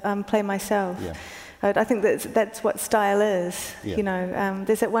to play myself, I think that's what style is.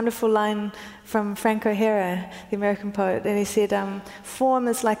 There's that wonderful line from Frank O'Hara, the American poet, and he said, "Form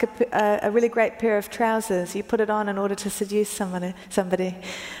is like a really great pair of trousers. You put it on in order to seduce somebody,"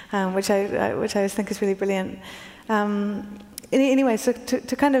 which I always think is really brilliant. Anyway, so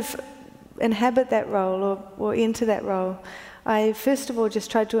to kind of inhabit that role or enter that role, I first of all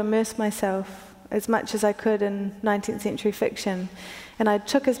just tried to immerse myself as much as I could in 19th century fiction. And I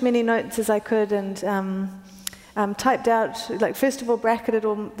took as many notes as I could and typed out, first of all bracketed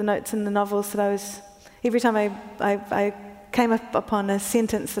all the notes in the novels that every time I came upon a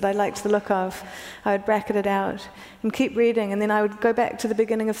sentence that I liked the look of, I would bracket it out and keep reading, and then I would go back to the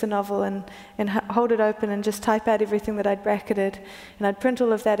beginning of the novel and hold it open and just type out everything that I'd bracketed, and I'd print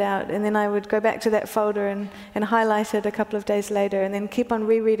all of that out, and then I would go back to that folder and highlight it a couple of days later, and then keep on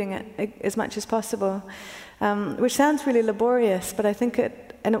rereading it as much as possible, which sounds really laborious, but I think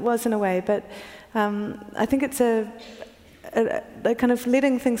and it was in a way, but I think it's a kind of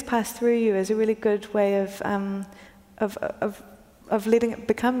letting things pass through you is a really good way of letting it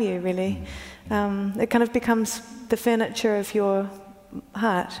become you, really. It kind of becomes the furniture of your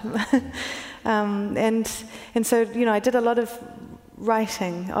heart. And so, I did a lot of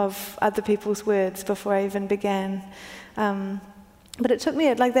writing of other people's words before I even began. But it took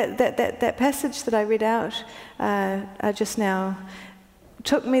me, like that passage that I read out just now,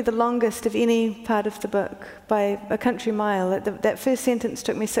 took me the longest of any part of the book by a country mile. That first sentence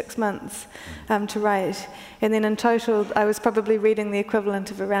took me 6 months to write, and then in total I was probably reading the equivalent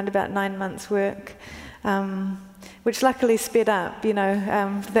of around about 9 months' work, which luckily sped up.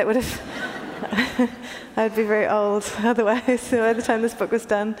 That would have I would be very old otherwise by the time this book was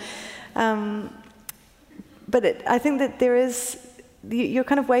done. But I think that you're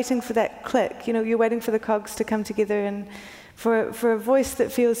kind of waiting for that click. You're waiting for the cogs to come together and for a voice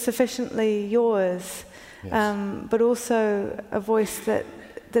that feels sufficiently yours, yes. But also a voice that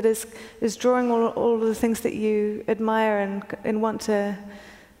is drawing all of the things that you admire and want to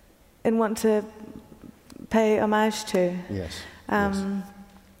pay homage to. Yes.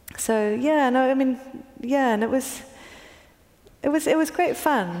 So and it was great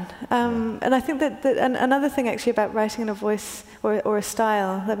fun. And I think that another thing actually about writing in a voice or a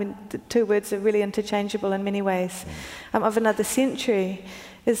style, the two words are really interchangeable in many ways, of another century,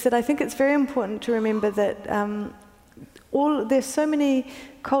 is that I think it's very important to remember that there's so many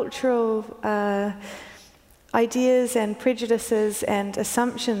cultural ideas and prejudices and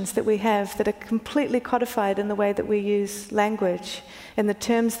assumptions that we have that are completely codified in the way that we use language and the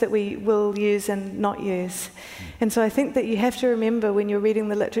terms that we will use and not use. And so I think that you have to remember when you're reading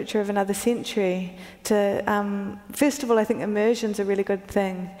the literature of another century to, first of all, I think immersion's a really good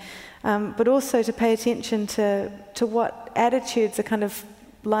thing, but also to pay attention to what attitudes are kind of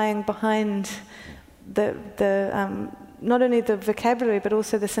lying behind the not only the vocabulary but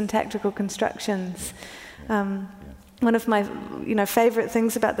also the syntactical constructions. One of my favorite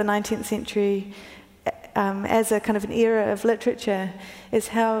things about the 19th century as a kind of an era of literature is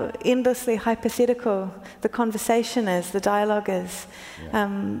how endlessly hypothetical the conversation is, the dialogue is.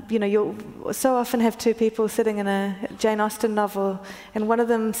 You'll so often have two people sitting in a Jane Austen novel, and one of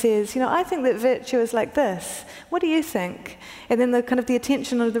them says, I think that virtue is like this. What do you think? And then the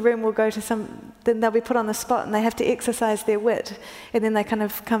attention of the room will go to then they'll be put on the spot and they have to exercise their wit, and then they kind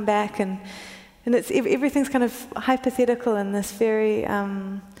of come back and everything's kind of hypothetical in this very.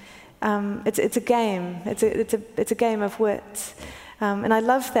 It's a game. It's a game of wits, and I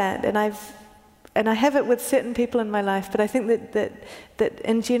love that. And I have it with certain people in my life. But I think that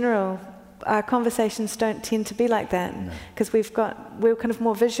in general, our conversations don't tend to be like that because we're kind of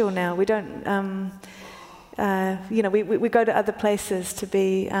more visual now. We don't. We go to other places to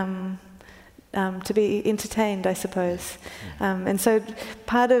be entertained, I suppose. And so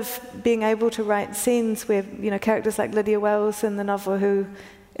part of being able to write scenes where, characters like Lydia Wells in the novel, who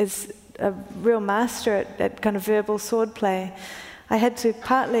is a real master at kind of verbal swordplay, I had to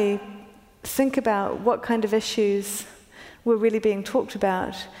partly think about what kind of issues were really being talked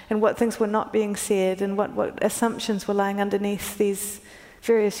about and what things were not being said and what assumptions were lying underneath these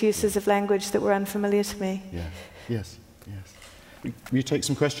various uses of language that were unfamiliar to me. Yeah. Yes. Will you take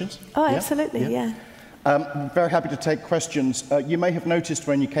some questions? Oh, yeah? Absolutely, yeah. Very happy to take questions. You may have noticed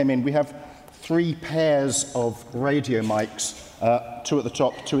when you came in, we have 3 pairs of radio mics, 2 at the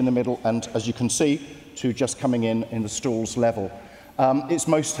top, 2 in the middle, and as you can see, 2 just coming in the stalls level. It's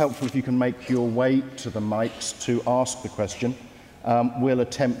most helpful if you can make your way to the mics to ask the question. We'll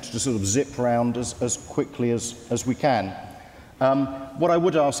attempt to sort of zip round as quickly as we can. What I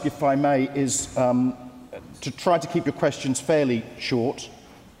would ask, if I may, is to try to keep your questions fairly short,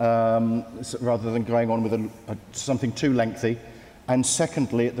 rather than going on with something too lengthy. And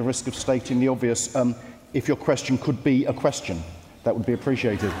secondly, at the risk of stating the obvious, if your question could be a question, that would be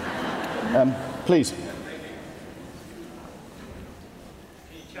appreciated. Please. Can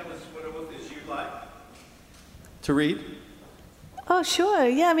you tell us what authors you like to read? Oh, sure.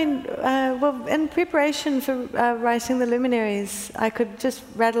 Yeah, well, in preparation for writing the Luminaries, I could just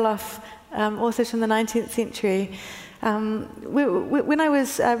rattle off authors from the 19th century. When I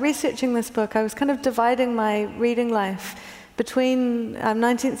was researching this book, I was kind of dividing my reading life between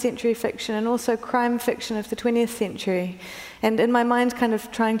 19th century fiction and also crime fiction of the 20th century, and in my mind kind of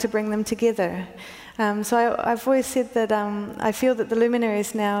trying to bring them together. So I've always said that I feel that the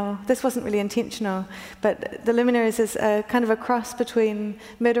Luminaries now, this wasn't really intentional, but the Luminaries is a kind of a cross between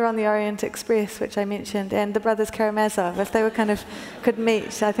Murder on the Orient Express, which I mentioned, and the Brothers Karamazov. If they were could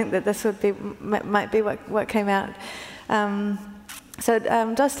meet, I think that this might be what came out. So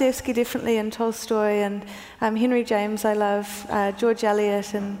Dostoevsky definitely, and Tolstoy, and Henry James I love, George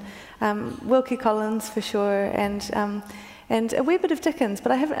Eliot, and Wilkie Collins for sure, and a wee bit of Dickens,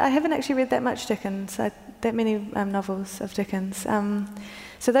 but I haven't actually read that much Dickens, that many novels of Dickens.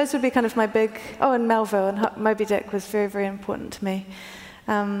 So those would be kind of my big, and Melville and Moby Dick was very, very important to me.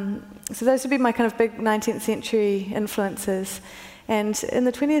 So those would be my kind of big 19th century influences. And in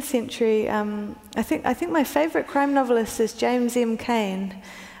the 20th century, I think my favorite crime novelist is James M. Cain,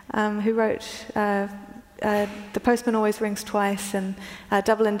 who wrote The Postman Always Rings Twice and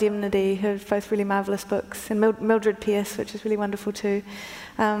Double Indemnity, who are both really marvelous books, and Mildred Pierce, which is really wonderful too.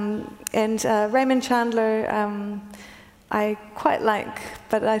 And Raymond Chandler, I quite like,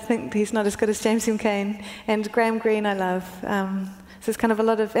 but I think he's not as good as James M. Cain. And Graham Greene I love. So it's kind of a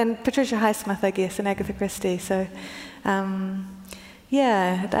lot of, and Patricia Highsmith, I guess, and Agatha Christie. So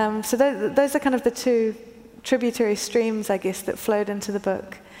so those are kind of the two tributary streams, I guess, that flowed into the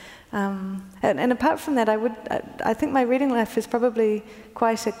book. And apart from that, I think my reading life is probably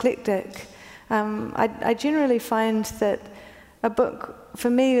quite eclectic. I generally find that a book, for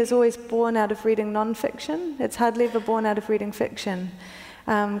me, is always born out of reading non-fiction. It's hardly ever born out of reading fiction.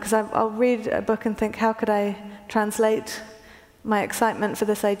 Because I'll read a book and think, how could I translate my excitement for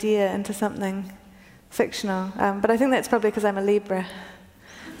this idea into something fictional? But I think that's probably because I'm a Libra.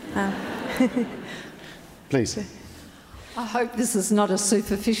 Please. I hope this is not a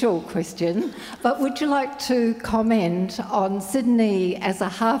superficial question, but would you like to comment on Sydney as a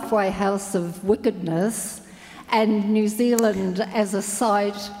halfway house of wickedness and New Zealand as a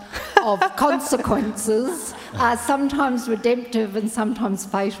site of consequences, sometimes redemptive and sometimes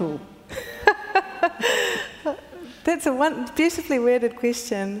fatal? That's a beautifully worded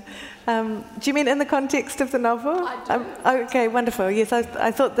question. Do you mean in the context of the novel? I do. Okay, wonderful. Yes,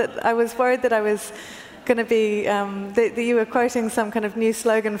 I thought that I was worried that I was going to be that you were quoting some kind of new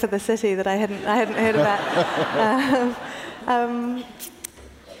slogan for the city that I hadn't heard about.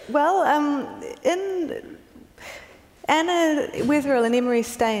 In Anna Wetherill and Emery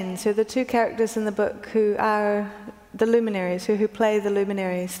Staines, who are the two characters in the book who are the Luminaries, who play the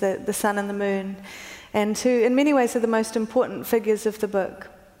Luminaries, the sun and the moon, and who in many ways are the most important figures of the book,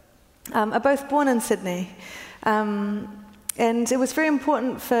 are both born in Sydney. And it was very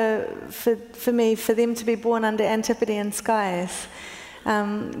important for me for them to be born under Antipodean skies.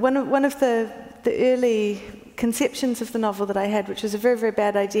 One of the early conceptions of the novel that I had, which was a very, very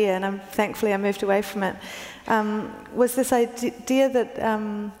bad idea, and thankfully I moved away from it, was this idea that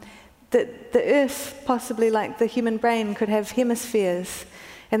the Earth, possibly like the human brain, could have hemispheres,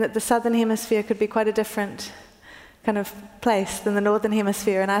 and that the southern hemisphere could be quite a different kind of place than the northern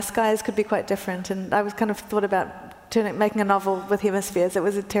hemisphere, and our skies could be quite different. And I was kind of thought about making a novel with hemispheres. It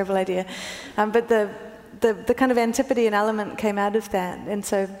was a terrible idea, but the kind of Antipodean element came out of that, and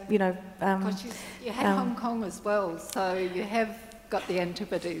so Because you had Hong Kong as well, so you have got the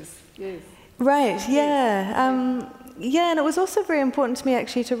Antipodes. Yes. Right. Yeah. And it was also very important to me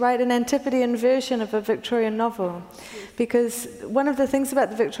actually to write an Antipodean version of a Victorian novel, because one of the things about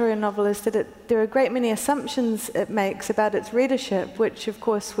the Victorian novel is that there are a great many assumptions it makes about its readership, which of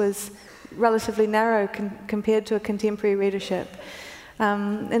course was relatively narrow compared to a contemporary readership.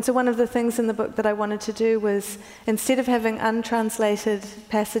 And so one of the things in the book that I wanted to do was, instead of having untranslated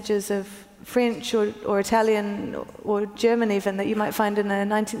passages of French or Italian or German even that you might find in a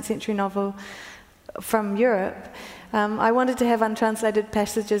 19th century novel from Europe, I wanted to have untranslated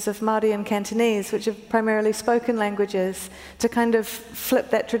passages of Māori and Cantonese, which are primarily spoken languages, to kind of flip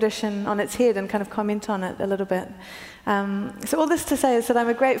that tradition on its head and kind of comment on it a little bit. So all this to say is that I'm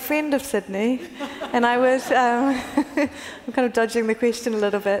a great friend of Sydney, and I was, I'm kind of dodging the question a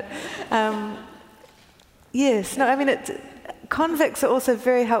little bit. Convicts are also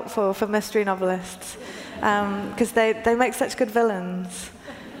very helpful for mystery novelists, because they make such good villains.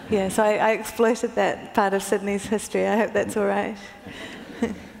 Yeah, so I exploited that part of Sydney's history. I hope that's all right.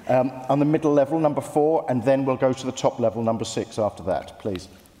 On the middle level, number 4, and then we'll go to the top level, number 6 after that, please.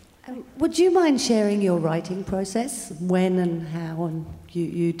 Would you mind sharing your writing process, when and how and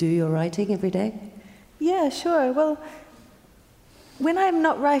you do your writing every day? Yeah, sure. Well, when I'm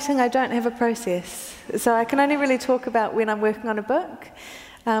not writing, I don't have a process. So I can only really talk about when I'm working on a book.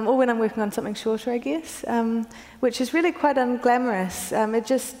 or when I'm working on something shorter, I guess, which is really quite unglamorous. It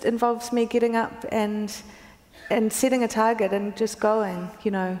just involves me getting up and setting a target and just going,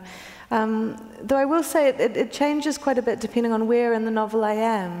 you know. Though I will say it changes quite a bit depending on where in the novel I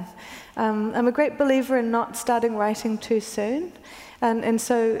am. I'm a great believer in not starting writing too soon. And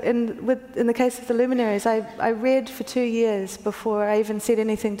so in the case of the Luminaries, I read for 2 years before I even set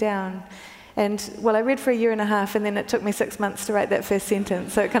anything down. And, well, I read for 1.5 years, and then it took me 6 months to write that first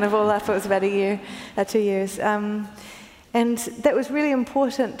sentence. So kind of all up, it was about 2 years. And that was really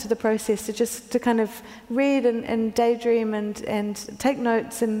important to the process, to kind of read and daydream and take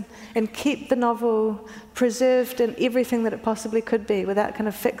notes and keep the novel preserved in everything that it possibly could be without kind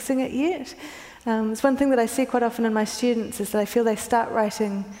of fixing it yet. It's one thing that I see quite often in my students is that I feel they start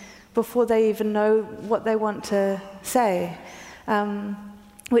writing before they even know what they want to say.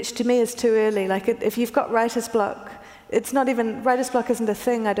 Which to me is too early. Like if you've got writer's block, writer's block isn't a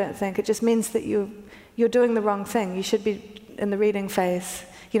thing, I don't think. It just means that you're doing the wrong thing. You should be in the reading phase.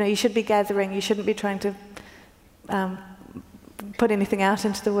 You know, you should be gathering. You shouldn't be trying to put anything out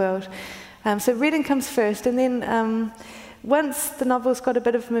into the world. So reading comes first, and then once the novel's got a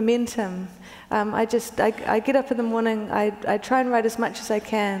bit of momentum, I get up in the morning. I try and write as much as I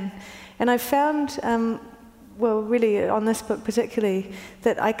can, and I found. Well, really, on this book particularly,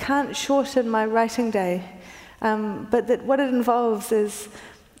 that I can't shorten my writing day, but that what it involves is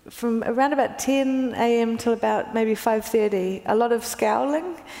from around about 10 a.m. till about maybe 5:30, a lot of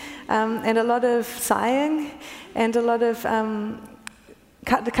scowling, and a lot of sighing, and a lot of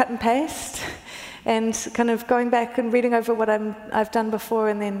cut and paste, and kind of going back and reading over what I've done before,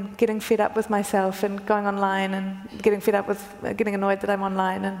 and then getting fed up with myself and going online and getting annoyed that I'm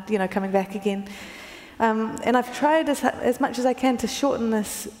online and, you know, coming back again. And I've tried as much as I can to shorten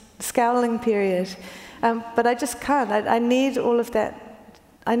this scowling period, but I just can't. I need all of that.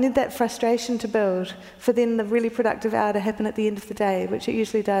 I need that frustration to build for then the really productive hour to happen at the end of the day, which it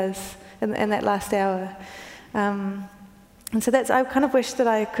usually does in that last hour. And so I kind of wish that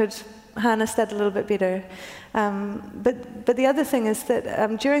I could harness that a little bit better. But the other thing is that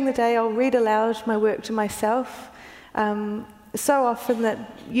during the day I'll read aloud my work to myself. So often that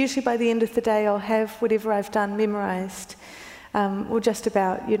usually by the end of the day I'll have whatever I've done memorized, or just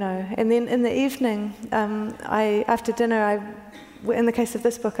about, you know. And then in the evening, after dinner, in the case of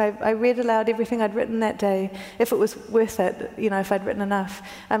this book, I read aloud everything I'd written that day, if it was worth it, you know, if I'd written enough,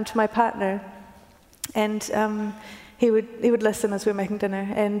 to my partner. And he would listen as we were making dinner,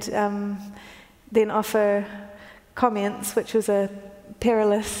 and then offer comments, which was a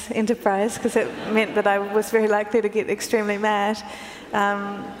perilous enterprise because it meant that I was very likely to get extremely mad.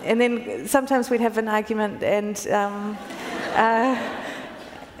 And then sometimes we'd have an argument, and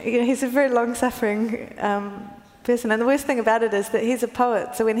you know, he's a very long-suffering person. And the worst thing about it is that he's a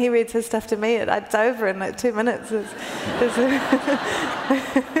poet, so when he reads his stuff to me, it's over in like 2 minutes.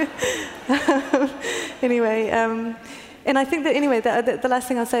 Anyway, and I think that, anyway, the last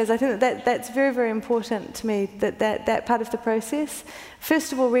thing I'll say is I think that's very, very important to me, that part of the process.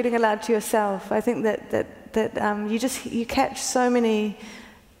 First of all, reading aloud to yourself. I think that you catch so many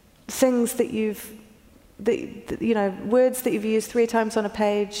things that you know, words that you've used 3 times on a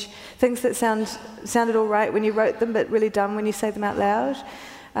page, things that sounded all right when you wrote them, but really dumb when you say them out loud.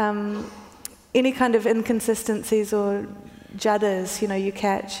 Any kind of inconsistencies or judders, you know, you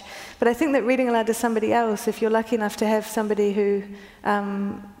catch. But I think that reading aloud to somebody else, if you're lucky enough to have somebody who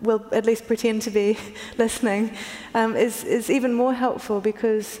will at least pretend to be listening, is even more helpful,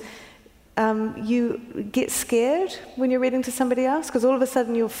 because you get scared when you're reading to somebody else, because all of a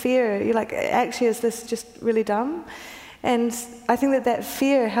sudden you're like, actually, is this just really dumb? And I think that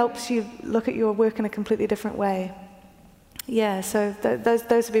fear helps you look at your work in a completely different way. Yeah, so those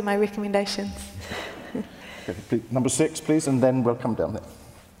would be my recommendations. Okay, number 6, please, and then we'll come down there.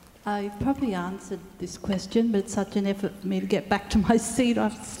 I've probably answered this question, but it's such an effort for me to get back to my seat. I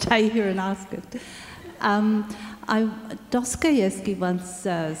have to stay here and ask it. Dostoevsky once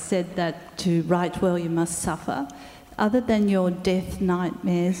said that to write well you must suffer. Other than your death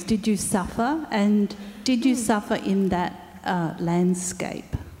nightmares, did you suffer? And did you suffer in that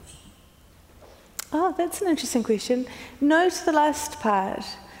landscape? Oh, that's an interesting question. No to the last part.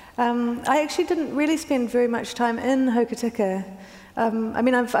 I actually didn't really spend very much time in Hokitika. I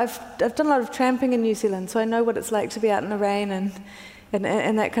mean, I've done a lot of tramping in New Zealand, so I know what it's like to be out in the rain and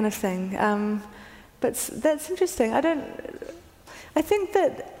that kind of thing. But that's interesting. I think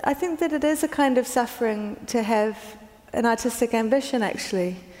that it is a kind of suffering to have an artistic ambition,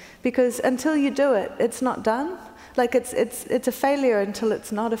 actually, because until you do it, it's not done. Like it's a failure until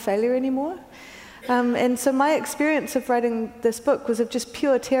it's not a failure anymore. And so my experience of writing this book was of just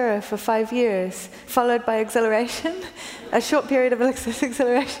pure terror for 5 years, followed by exhilaration, a short period of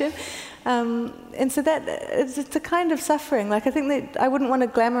exhilaration. And so that it's a kind of suffering. Like, I think that I wouldn't want to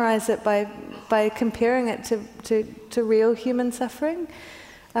glamorize it by comparing it to real human suffering.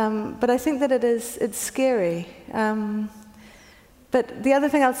 But I think that it's scary. But the other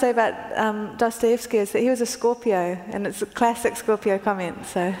thing I'll say about Dostoevsky is that he was a Scorpio, and it's a classic Scorpio comment,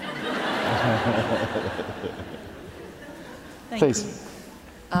 so... Please.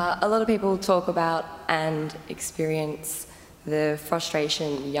 A lot of people talk about and experience the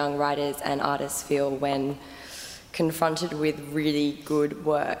frustration young writers and artists feel when confronted with really good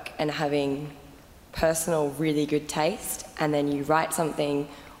work and having personal, really good taste, and then you write something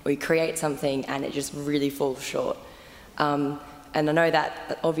or you create something and it just really falls short. And I know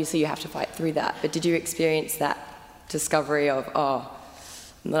that obviously you have to fight through that, but did you experience that discovery of, oh,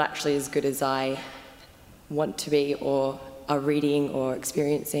 I'm not actually as good as I want to be or are reading or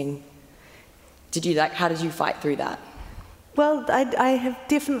experiencing? How did you fight through that? Well, I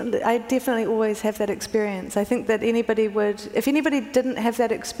definitely always have that experience. I think that if anybody didn't have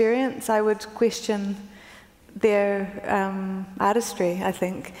that experience, I would question their artistry, I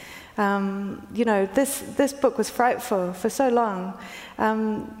think. This book was frightful for so long.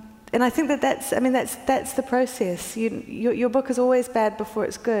 And I think that's the process. Your book is always bad before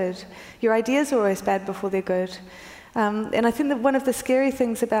it's good. Your ideas are always bad before they're good. And I think that one of the scary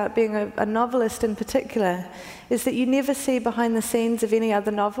things about being a novelist in particular is that you never see behind the scenes of any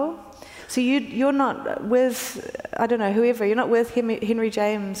other novel. So you're not with, I don't know, whoever, you're not with Henry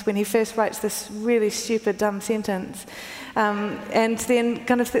James when he first writes this really stupid, dumb sentence. And then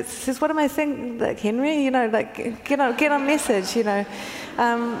kind of says, what am I thinking, like, Henry? Get on message,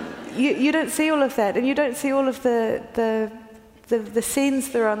 You don't see all of that, and you don't see all of the scenes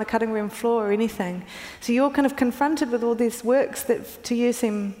that are on the cutting room floor or anything. So you're kind of confronted with all these works that to you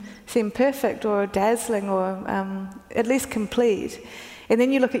seem perfect or dazzling or at least complete. And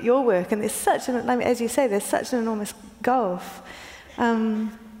then you look at your work, and there's as you say, there's such an enormous gulf. I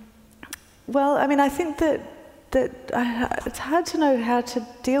think that it's hard to know how to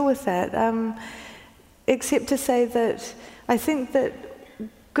deal with that, except to say that I think that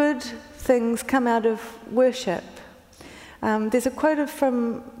good things come out of worship. There's a quote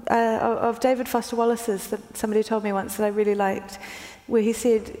of David Foster Wallace's that somebody told me once that I really liked, where he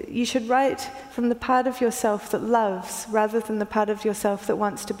said, you should write from the part of yourself that loves rather than the part of yourself that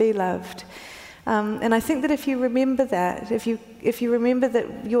wants to be loved. And I think that if you remember that, if you remember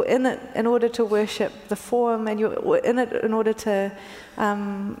that you're in it in order to worship the form, and you're in it in order to,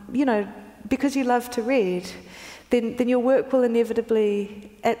 because you love to read, then your work will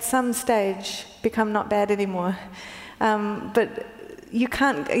inevitably, at some stage, become not bad anymore. But you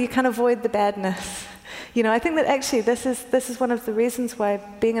can't avoid the badness. I think that actually this is one of the reasons why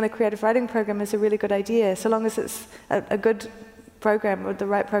being in a creative writing program is a really good idea, so long as it's a good program or the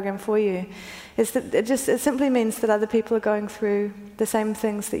right program for you, is that it simply means that other people are going through the same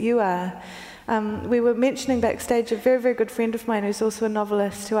things that you are. We were mentioning backstage a very, very good friend of mine who's also a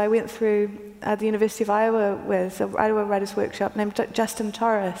novelist, who I went through the University of Iowa with, a Iowa Writers' Workshop, named Justin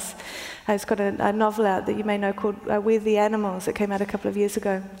Torres. He's got a novel out that you may know called We're the Animals. It came out a couple of years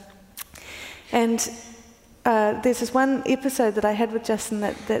ago. And there's this one episode that I had with Justin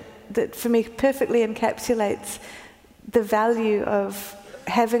that for me perfectly encapsulates the value of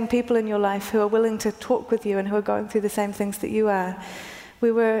having people in your life who are willing to talk with you and who are going through the same things that you are.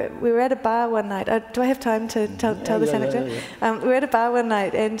 We were at a bar one night. Do I have time to tell this anecdote? Yeah. We were at a bar one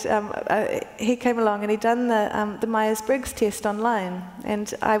night, and he came along, and he'd done the Myers-Briggs test online,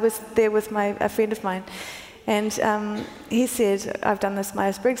 and I was there with a friend of mine, and he said, I've done this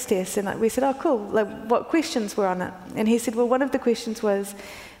Myers-Briggs test, and we said, oh, cool, like, what questions were on it? And he said, well, one of the questions was,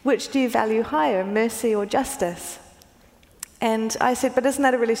 which do you value higher, mercy or justice? And I said, but isn't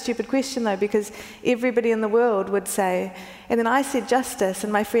that a really stupid question, though, because everybody in the world would say, and then I said justice,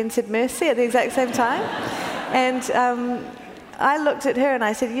 and my friend said mercy at the exact same time. And I looked at her and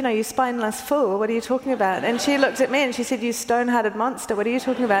I said, you spineless fool, what are you talking about? And she looked at me and she said, you stone-hearted monster, what are you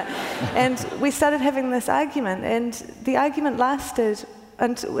talking about? And we started having this argument, and the argument lasted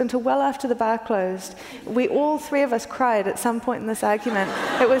until well after the bar closed. All three of us cried at some point in this argument.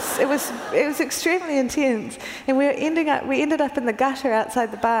 It was extremely intense, and we ended up in the gutter outside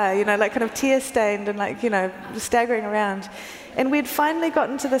the bar, like kind of tear-stained and staggering around. And we'd finally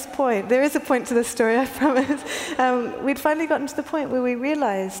gotten to this point. There is a point to this story, I promise. We'd finally gotten to the point where we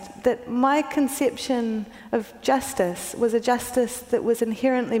realized that my conception of justice was a justice that was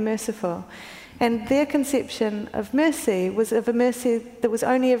inherently merciful. And their conception of mercy was of a mercy that was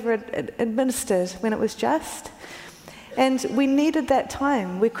only ever administered when it was just. And we needed that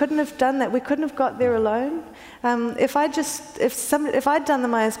time. We couldn't have done that. We couldn't have got there alone. If I'd done the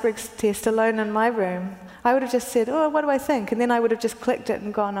Myers-Briggs test alone in my room, I would have just said, "Oh, what do I think?" And then I would have just clicked it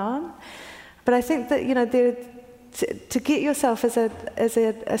and gone on. But I think that, you know, to get yourself as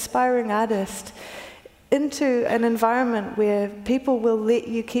an aspiring artist into an environment where people will let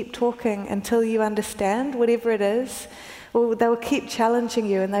you keep talking until you understand whatever it is, or they will keep challenging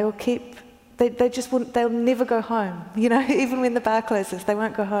you, and they will keep. They'll never go home. You know, even when the bar closes, they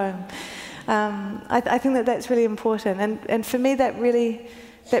won't go home. I think that that's really important, and for me, that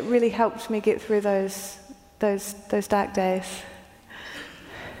really helped me get through those dark days.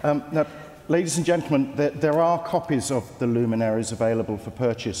 Now, ladies and gentlemen, there are copies of the Luminaries available for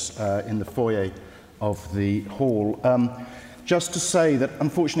purchase in the foyer of the hall. Just to say that,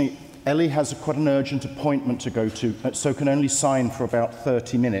 unfortunately, Ellie has quite an urgent appointment to go to, so can only sign for about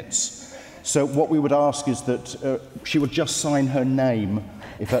 30 minutes. So what we would ask is that she would just sign her name,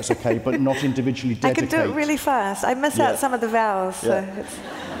 if that's okay, but not individually dedicate. I can do it really fast. I miss out some of the vowels. So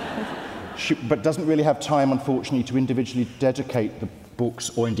but doesn't really have time, unfortunately, to individually dedicate the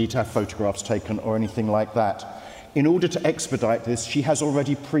books or indeed have photographs taken or anything like that. In order to expedite this, she has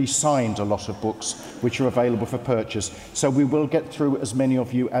already pre-signed a lot of books which are available for purchase. So we will get through as many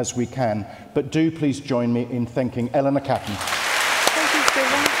of you as we can. But do please join me in thanking Eleanor Catton. Thank you,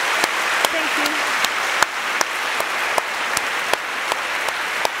 Stephen. Thank you.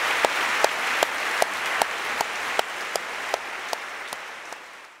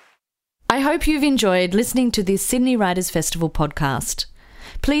 I hope you've enjoyed listening to this Sydney Writers' Festival podcast.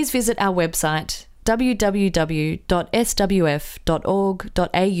 Please visit our website www.swf.org.au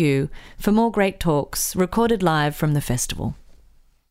for more great talks recorded live from the festival.